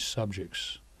some of these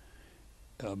subjects.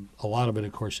 A lot of it,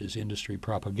 of course, is industry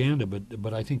propaganda,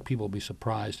 but I think people will be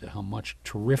surprised at how much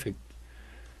terrific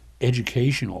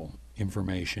educational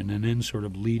information and then sort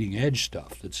of leading edge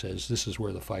stuff that says this is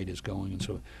where the fight is going. And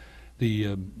so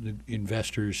the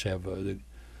investors have the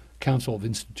Council of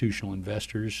Institutional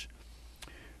Investors,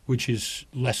 which is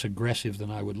less aggressive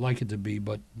than I would like it to be,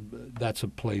 but that's a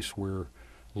place where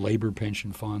labor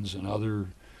pension funds and other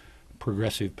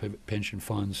progressive pension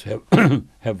funds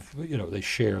have they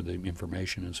share the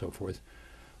information and so forth.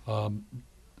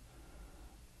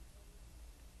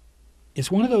 It's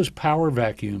one of those power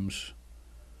vacuums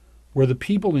where the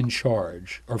people in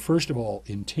charge are, first of all,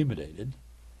 intimidated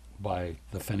by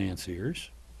the financiers,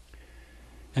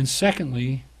 and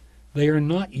secondly, they are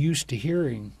not used to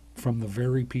hearing from the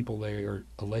very people they are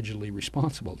allegedly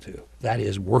responsible to, that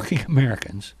is, working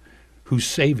Americans whose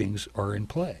savings are in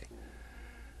play.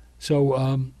 So,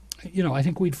 I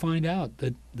think we'd find out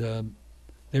that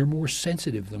they're more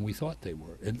sensitive than we thought they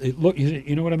were.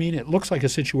 You know what I mean? It looks like a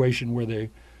situation where they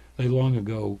long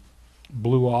ago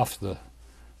blew off the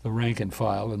rank and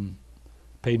file and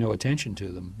paid no attention to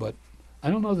them. But I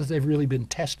don't know that they've really been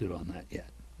tested on that yet.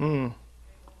 Mm.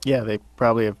 Yeah, they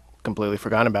probably have completely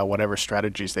forgotten about whatever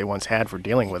strategies they once had for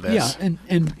dealing with this. Yeah,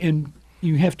 and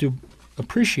you have to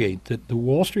appreciate that the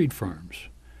Wall Street firms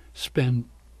spend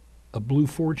a blue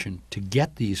fortune to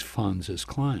get these funds as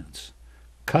clients,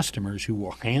 customers who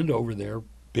will hand over their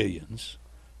billions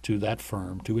to that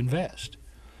firm to invest.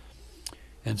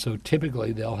 And so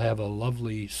typically they'll have a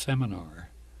lovely seminar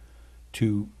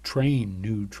to train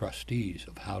new trustees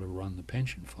of how to run the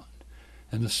pension fund.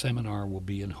 And the seminar will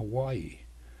be in Hawaii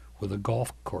with a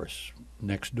golf course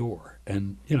next door.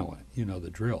 And you know the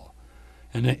drill.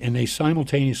 And they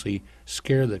simultaneously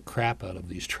scare the crap out of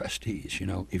these trustees.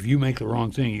 If you make the wrong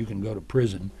thing, you can go to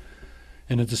prison.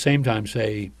 And at the same time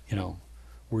say,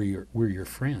 we're your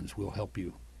friends. We'll help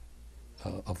you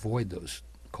avoid those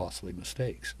costly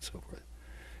mistakes and so forth.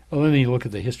 Well, then you look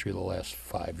at the history of the last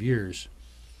 5 years.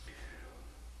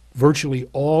 Virtually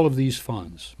all of these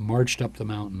funds marched up the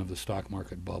mountain of the stock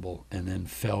market bubble and then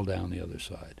fell down the other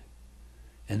side.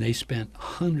 And they spent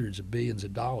hundreds of billions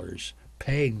of dollars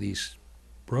paying these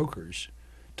brokers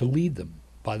to lead them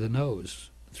by the nose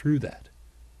through that.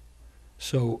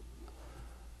 So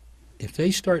if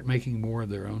they start making more of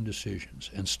their own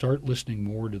decisions and start listening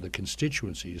more to the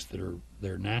constituencies that are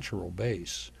their natural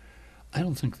base, I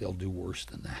don't think they'll do worse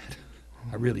than that.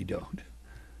 I really don't.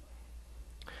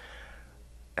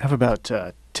 I have about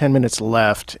 10 minutes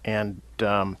left, and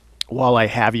while I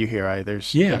have you here,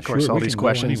 there's, of course, all these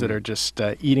questions that are just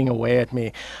eating away at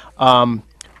me.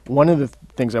 One of the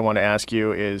things I want to ask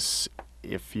you is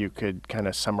if you could kind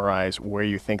of summarize where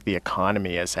you think the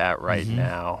economy is at right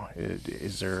now.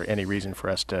 Is there any reason for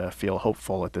us to feel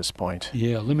hopeful at this point?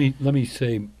 Yeah, let me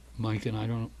say, Mike, and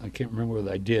I can't remember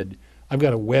whether I did. I've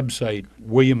got a website,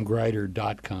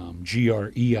 williamgreider.com,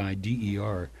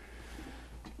 Greider,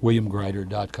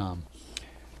 williamgreider.com,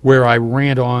 where I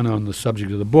rant on the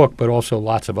subject of the book, but also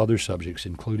lots of other subjects,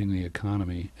 including the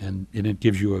economy, and it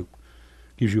gives you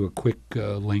a quick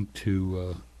link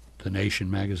to The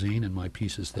Nation magazine and my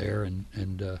pieces there,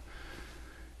 and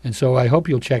so I hope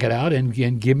you'll check it out and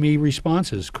give me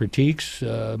responses, critiques,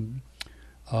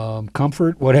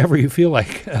 comfort, whatever you feel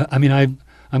like. I mean,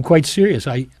 I'm quite serious.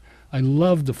 I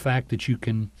love the fact that you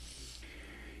can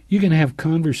have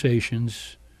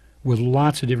conversations with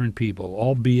lots of different people,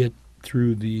 albeit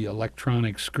through the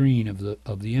electronic screen of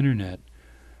the internet,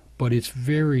 but it's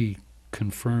very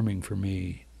confirming for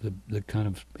me the kind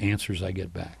of answers I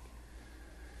get back.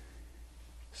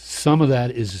 Some of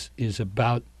that is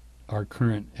about our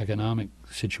current economic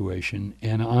situation,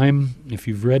 and if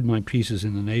you've read my pieces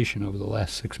in The Nation over the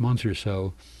last 6 months or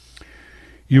so,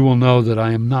 you will know that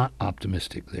I am not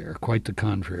optimistic there. Quite the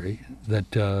contrary.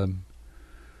 That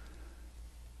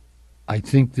I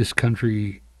think this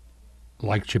country,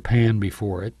 like Japan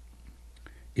before it,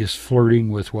 is flirting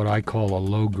with what I call a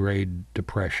low-grade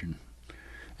depression.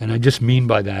 And I just mean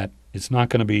by that, it's not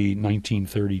going to be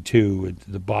 1932.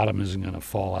 The bottom isn't going to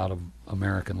fall out of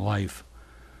American life.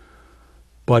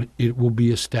 but it will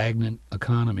be a stagnant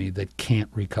economy that can't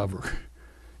recover.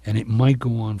 And it might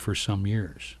go on for some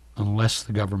years unless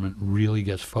the government really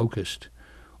gets focused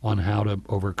on how to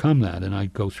overcome that. And I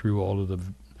go through all of the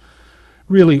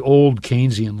really old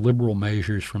Keynesian liberal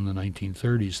measures from the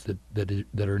 1930s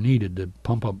that are needed to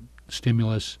pump up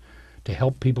stimulus, to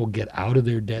help people get out of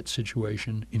their debt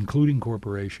situation, including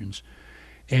corporations,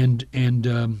 and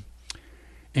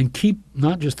keep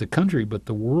not just the country but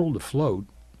the world afloat.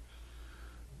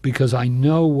 Because I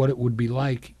know what it would be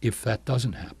like if that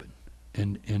doesn't happen,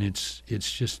 and it's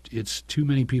too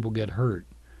many people get hurt,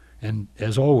 and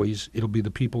as always, it'll be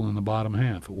the people in the bottom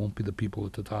half. It won't be the people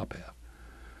at the top half.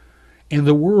 And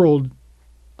the world,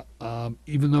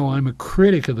 even though I'm a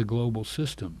critic of the global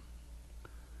system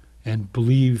and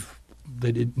believe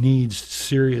that it needs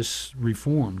serious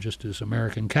reform, just as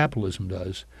American capitalism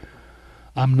does,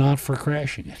 I'm not for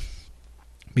crashing it,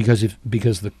 because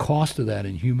the cost of that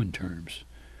in human terms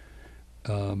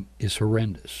is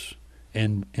horrendous,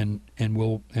 and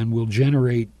will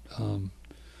generate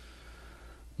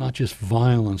not just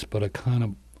violence but a kind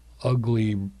of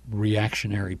ugly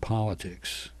reactionary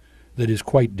politics that is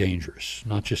quite dangerous,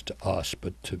 not just to us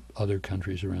but to other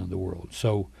countries around the world.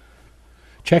 So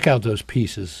check out those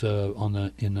pieces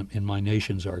in my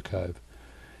Nations archive.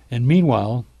 And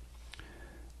meanwhile,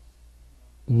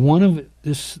 one of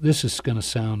this is going to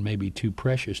sound maybe too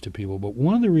precious to people, but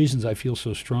one of the reasons I feel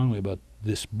so strongly about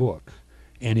this book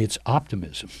and its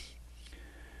optimism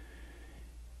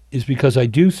is because I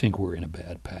do think we're in a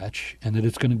bad patch and that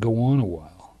it's going to go on a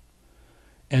while.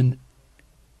 And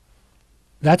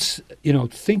that's,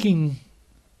 thinking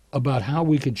about how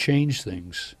we could change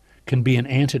things can be an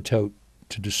antidote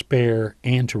to despair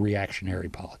and to reactionary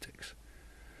politics.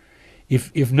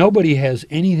 If nobody has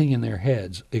anything in their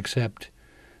heads except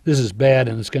this is bad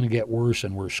and it's going to get worse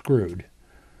and we're screwed,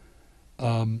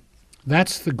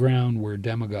 that's the ground where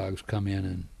demagogues come in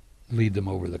and lead them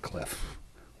over the cliff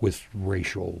with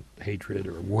racial hatred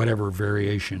or whatever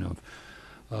variation of.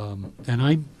 And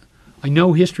I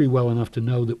know history well enough to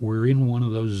know that we're in one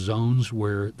of those zones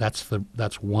where that's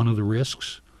one of the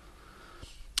risks.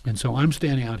 And so I'm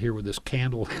standing out here with this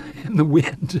candle in the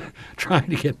wind,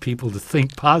 trying to get people to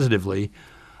think positively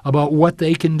about what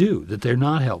they can do, that they're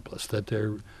not helpless, that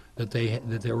there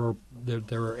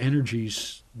are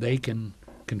energies they can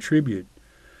contribute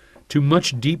to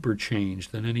much deeper change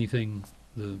than anything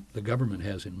the government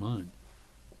has in mind.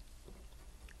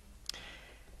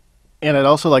 And I'd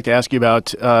also like to ask you about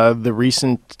the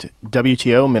recent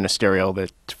WTO ministerial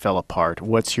that fell apart.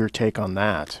 What's your take on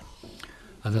that?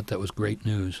 I thought that was great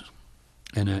news,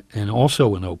 and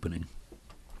also an opening.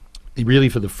 Really,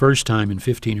 for the first time in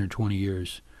 15 or 20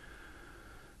 years,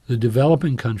 the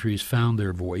developing countries found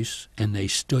their voice and they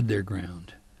stood their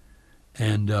ground.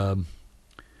 And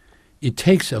it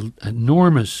takes an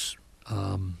enormous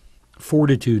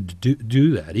fortitude to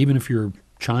do that, even if you're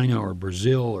China or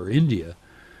Brazil or India,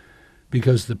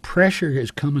 because the pressure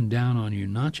is coming down on you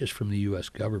not just from the U.S.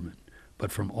 government,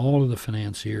 but from all of the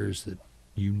financiers that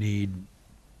you need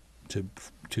to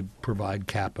provide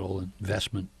capital and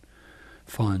investment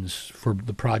funds for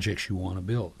the projects you want to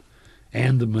build,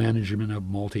 and the management of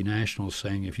multinationals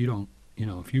saying, if you're going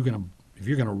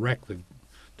to wreck the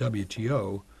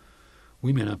WTO,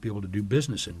 we may not be able to do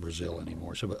business in Brazil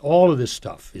anymore. So, but all of this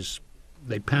stuff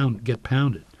get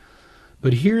pounded.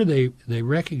 But here they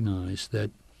recognize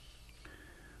that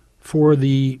for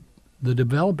the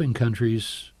developing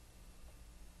countries,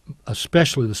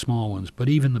 especially the small ones, but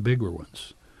even the bigger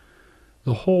ones,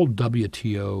 the whole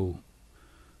WTO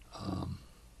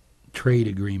trade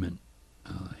agreement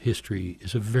history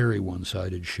is a very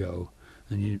one-sided show.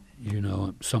 And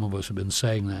some of us have been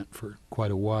saying that for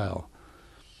quite a while.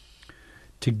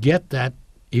 To get that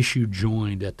issue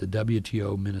joined at the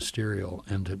WTO ministerial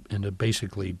and to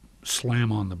basically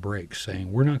slam on the brakes,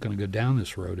 saying we're not going to go down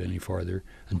this road any farther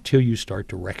until you start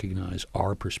to recognize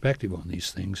our perspective on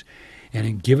these things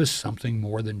and give us something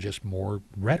more than just more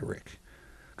rhetoric.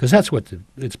 Because that's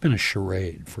it's been a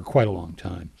charade for quite a long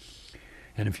time.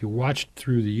 And if you watched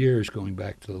through the years going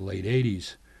back to the late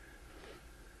 80s,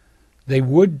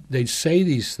 they'd say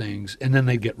these things and then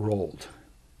they'd get rolled.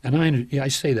 And I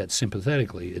say that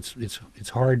sympathetically. It's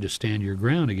hard to stand your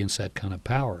ground against that kind of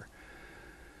power.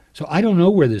 So I don't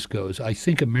know where this goes. I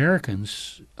think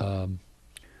Americans ought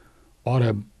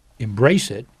to embrace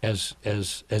it as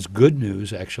good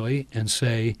news, actually, and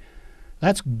say,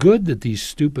 that's good that these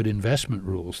stupid investment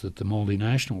rules that the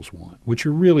multinationals want, which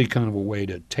are really kind of a way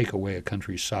to take away a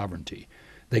country's sovereignty.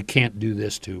 They can't do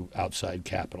this to outside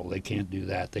capital. They can't do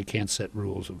that. They can't set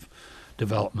rules of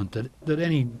development that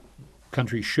any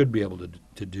country should be able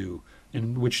to do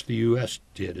and which the U.S.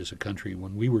 did as a country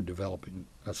when we were developing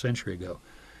a century ago.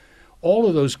 All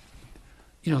of those,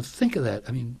 think of that.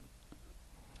 I mean,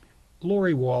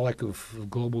 Lori Wallach of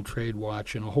Global Trade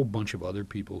Watch and a whole bunch of other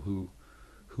people who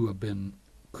have been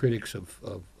critics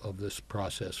of this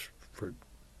process for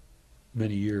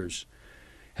many years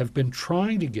have been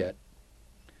trying to get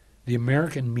the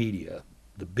American media,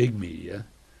 the big media,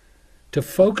 to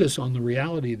focus on the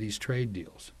reality of these trade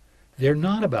deals. They're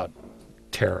not about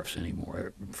tariffs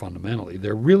anymore, fundamentally.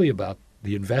 They're really about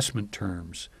the investment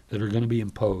terms that are going to be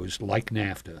imposed, like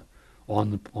NAFTA,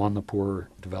 on the poor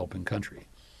developing country.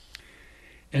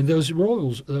 And those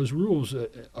rules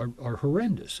are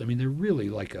horrendous. I mean, they're really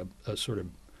like a sort of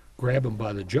grab them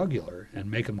by the jugular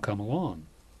and make them come along.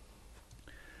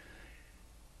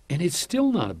 And it's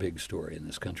still not a big story in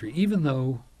this country, even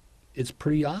though it's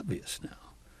pretty obvious now.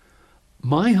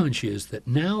 My hunch is that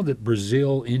now that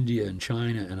Brazil, India, and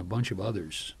China and a bunch of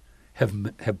others have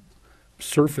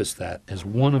surfaced that as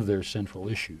one of their central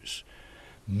issues,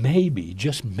 maybe,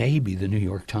 just maybe, the New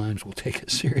York Times will take a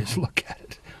serious look at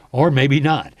it, or maybe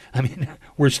not. I mean,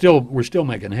 we're still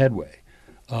making headway.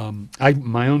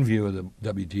 My own view of the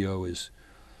WTO is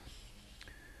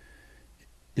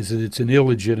that it's an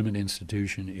illegitimate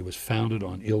institution. It was founded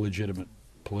on illegitimate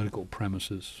political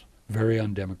premises, very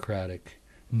undemocratic,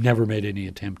 never made any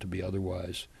attempt to be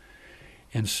otherwise.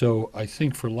 And so I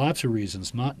think for lots of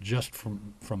reasons, not just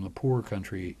from the poor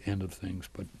country end of things,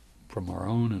 but from our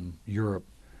own and Europe,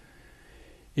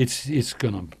 it's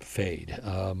going to fade.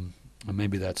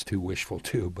 Maybe that's too wishful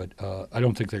too, but I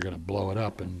don't think they're going to blow it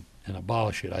up and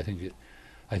abolish it. I think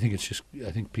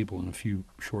people in a few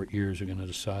short years are going to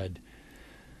decide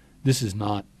this is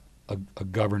not a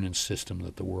governance system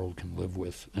that the world can live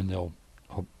with, and they'll,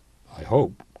 I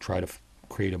hope, try to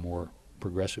create a more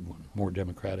progressive one, more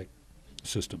democratic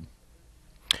system.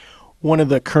 One of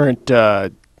the current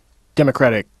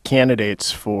Democratic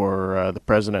candidates for the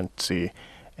presidency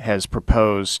has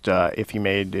proposed, if he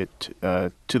made it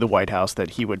to the White House,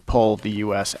 that he would pull the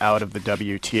U.S. out of the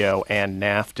WTO and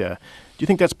NAFTA. Do you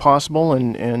think that's possible,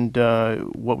 and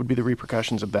what would be the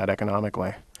repercussions of that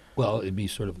economically? Well, it'd be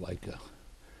sort of like a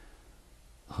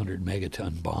 100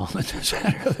 megaton bomb at the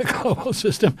center of the global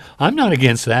system. I'm not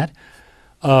against that.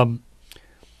 Who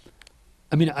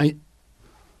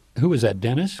was that?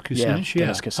 Dennis Kucinich? Yeah,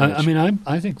 Dennis Kucinich.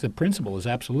 I think the principle is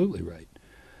absolutely right.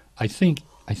 I think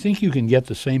you can get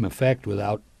the same effect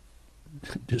without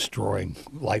destroying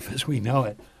life as we know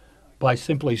it by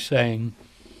simply saying,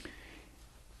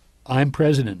 I'm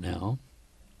president now,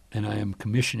 and I am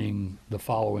commissioning the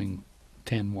following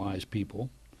 10 wise people,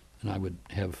 and I would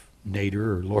have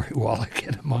Nader or Lori Wallach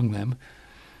in among them,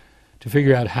 to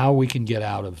figure out how we can get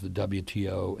out of the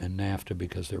WTO and NAFTA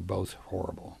because they're both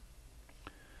horrible.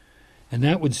 And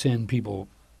that would send people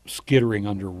skittering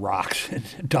under rocks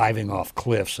and diving off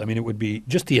cliffs. I mean, it would be,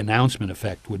 just the announcement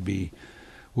effect would be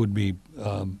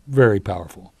very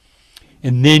powerful.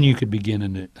 And then you could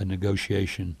begin a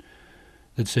negotiation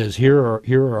that says, here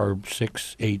are our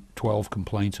 6, 8, 12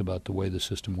 complaints about the way the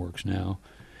system works now,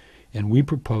 and we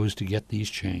propose to get these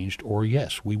changed, or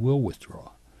yes, we will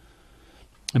withdraw.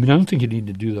 I mean, I don't think you need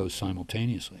to do those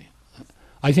simultaneously.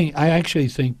 I actually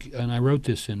think, and I wrote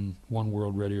this in One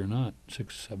World Ready or Not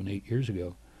 6, 7, 8 years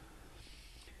ago,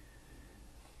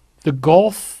 the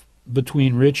gulf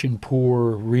between rich and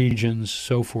poor regions,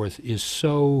 so forth, is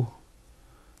so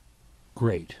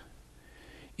great.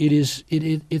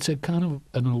 It's a kind of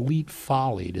an elite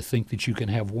folly to think that you can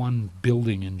have one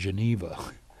building in Geneva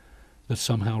that's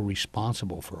somehow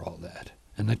responsible for all that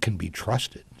and that can be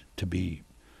trusted to be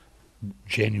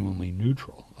genuinely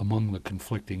neutral among the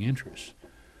conflicting interests.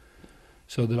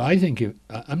 So that I think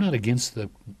I'm not against the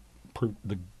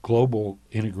global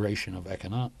integration of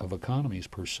economies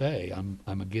per se.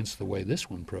 I'm against the way this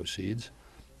one proceeds,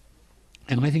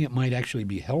 and I think it might actually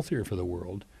be healthier for the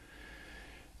world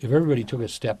if everybody took a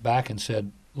step back and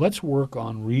said, let's work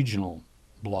on regional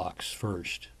blocks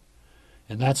first.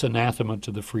 And that's anathema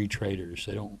to the free traders.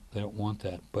 They don't want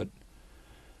that. But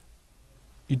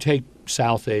you take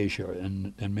South Asia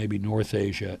and maybe North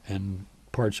Asia and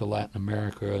parts of Latin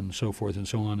America and so forth and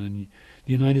so on, and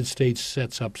the United States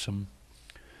sets up some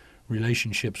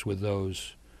relationships with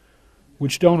those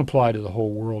which don't apply to the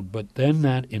whole world, but then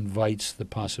that invites the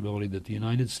possibility that the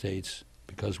United States,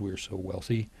 because we're so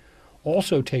wealthy,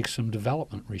 also takes some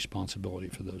development responsibility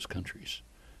for those countries.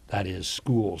 That is,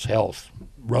 schools, health,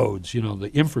 roads,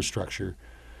 the infrastructure,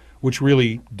 which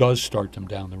really does start them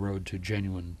down the road to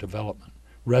genuine development,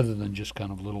 rather than just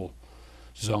kind of little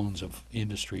zones of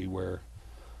industry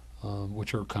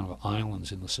which are kind of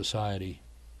islands in the society.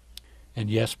 and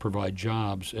yes, provide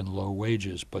jobs and low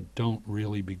wages, but don't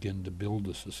really begin to build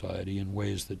the society in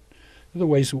ways that the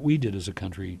ways that we did as a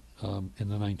country in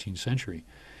the 19th century.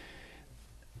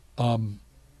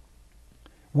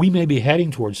 We may be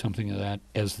heading towards something of that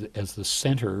as the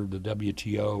center, the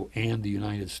WTO, and the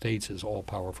United States as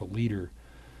all-powerful leader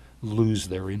lose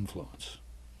their influence.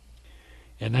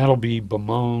 And that'll be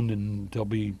bemoaned, and there'll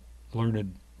be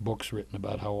learned books written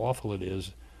about how awful it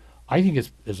is. I think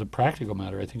it's, as a practical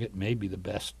matter, I think it may be the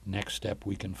best next step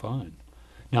we can find.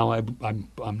 Now,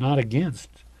 I'm not against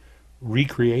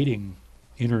recreating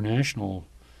international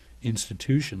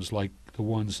institutions like the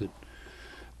ones that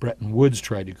Bretton Woods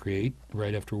tried to create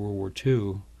right after World War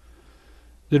II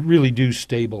that really do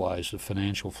stabilize the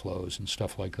financial flows and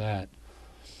stuff like that.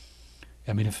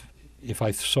 I mean, if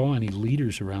I saw any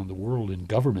leaders around the world in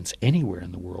governments anywhere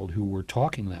in the world who were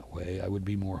talking that way, I would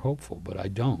be more hopeful, but I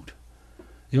don't.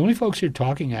 The only folks who are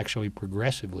talking actually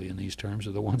progressively in these terms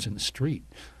are the ones in the street.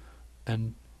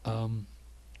 And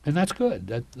that's good.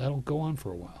 That'll go on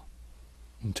for a while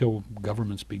until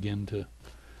governments begin to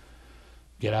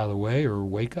get out of the way or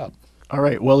wake up. All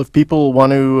right. Well, if people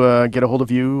want to get a hold of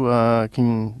you,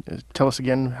 can you tell us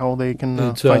again how they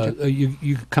can find you?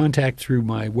 You can contact through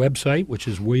my website, which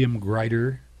is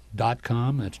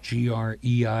williamgreider.com. That's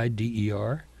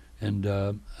Greider,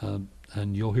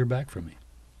 and you'll hear back from me.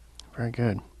 Very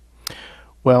good.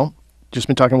 Well, just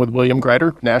been talking with William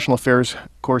Greider, National Affairs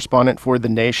Correspondent for The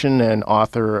Nation and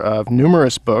author of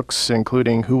numerous books,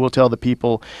 including Who Will Tell the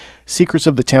People, Secrets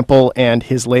of the Temple, and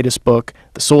his latest book,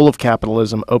 The Soul of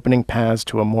Capitalism, Opening Paths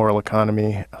to a Moral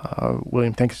Economy.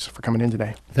 William, thanks for coming in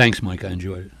today. Thanks, Mike. I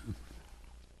enjoyed it.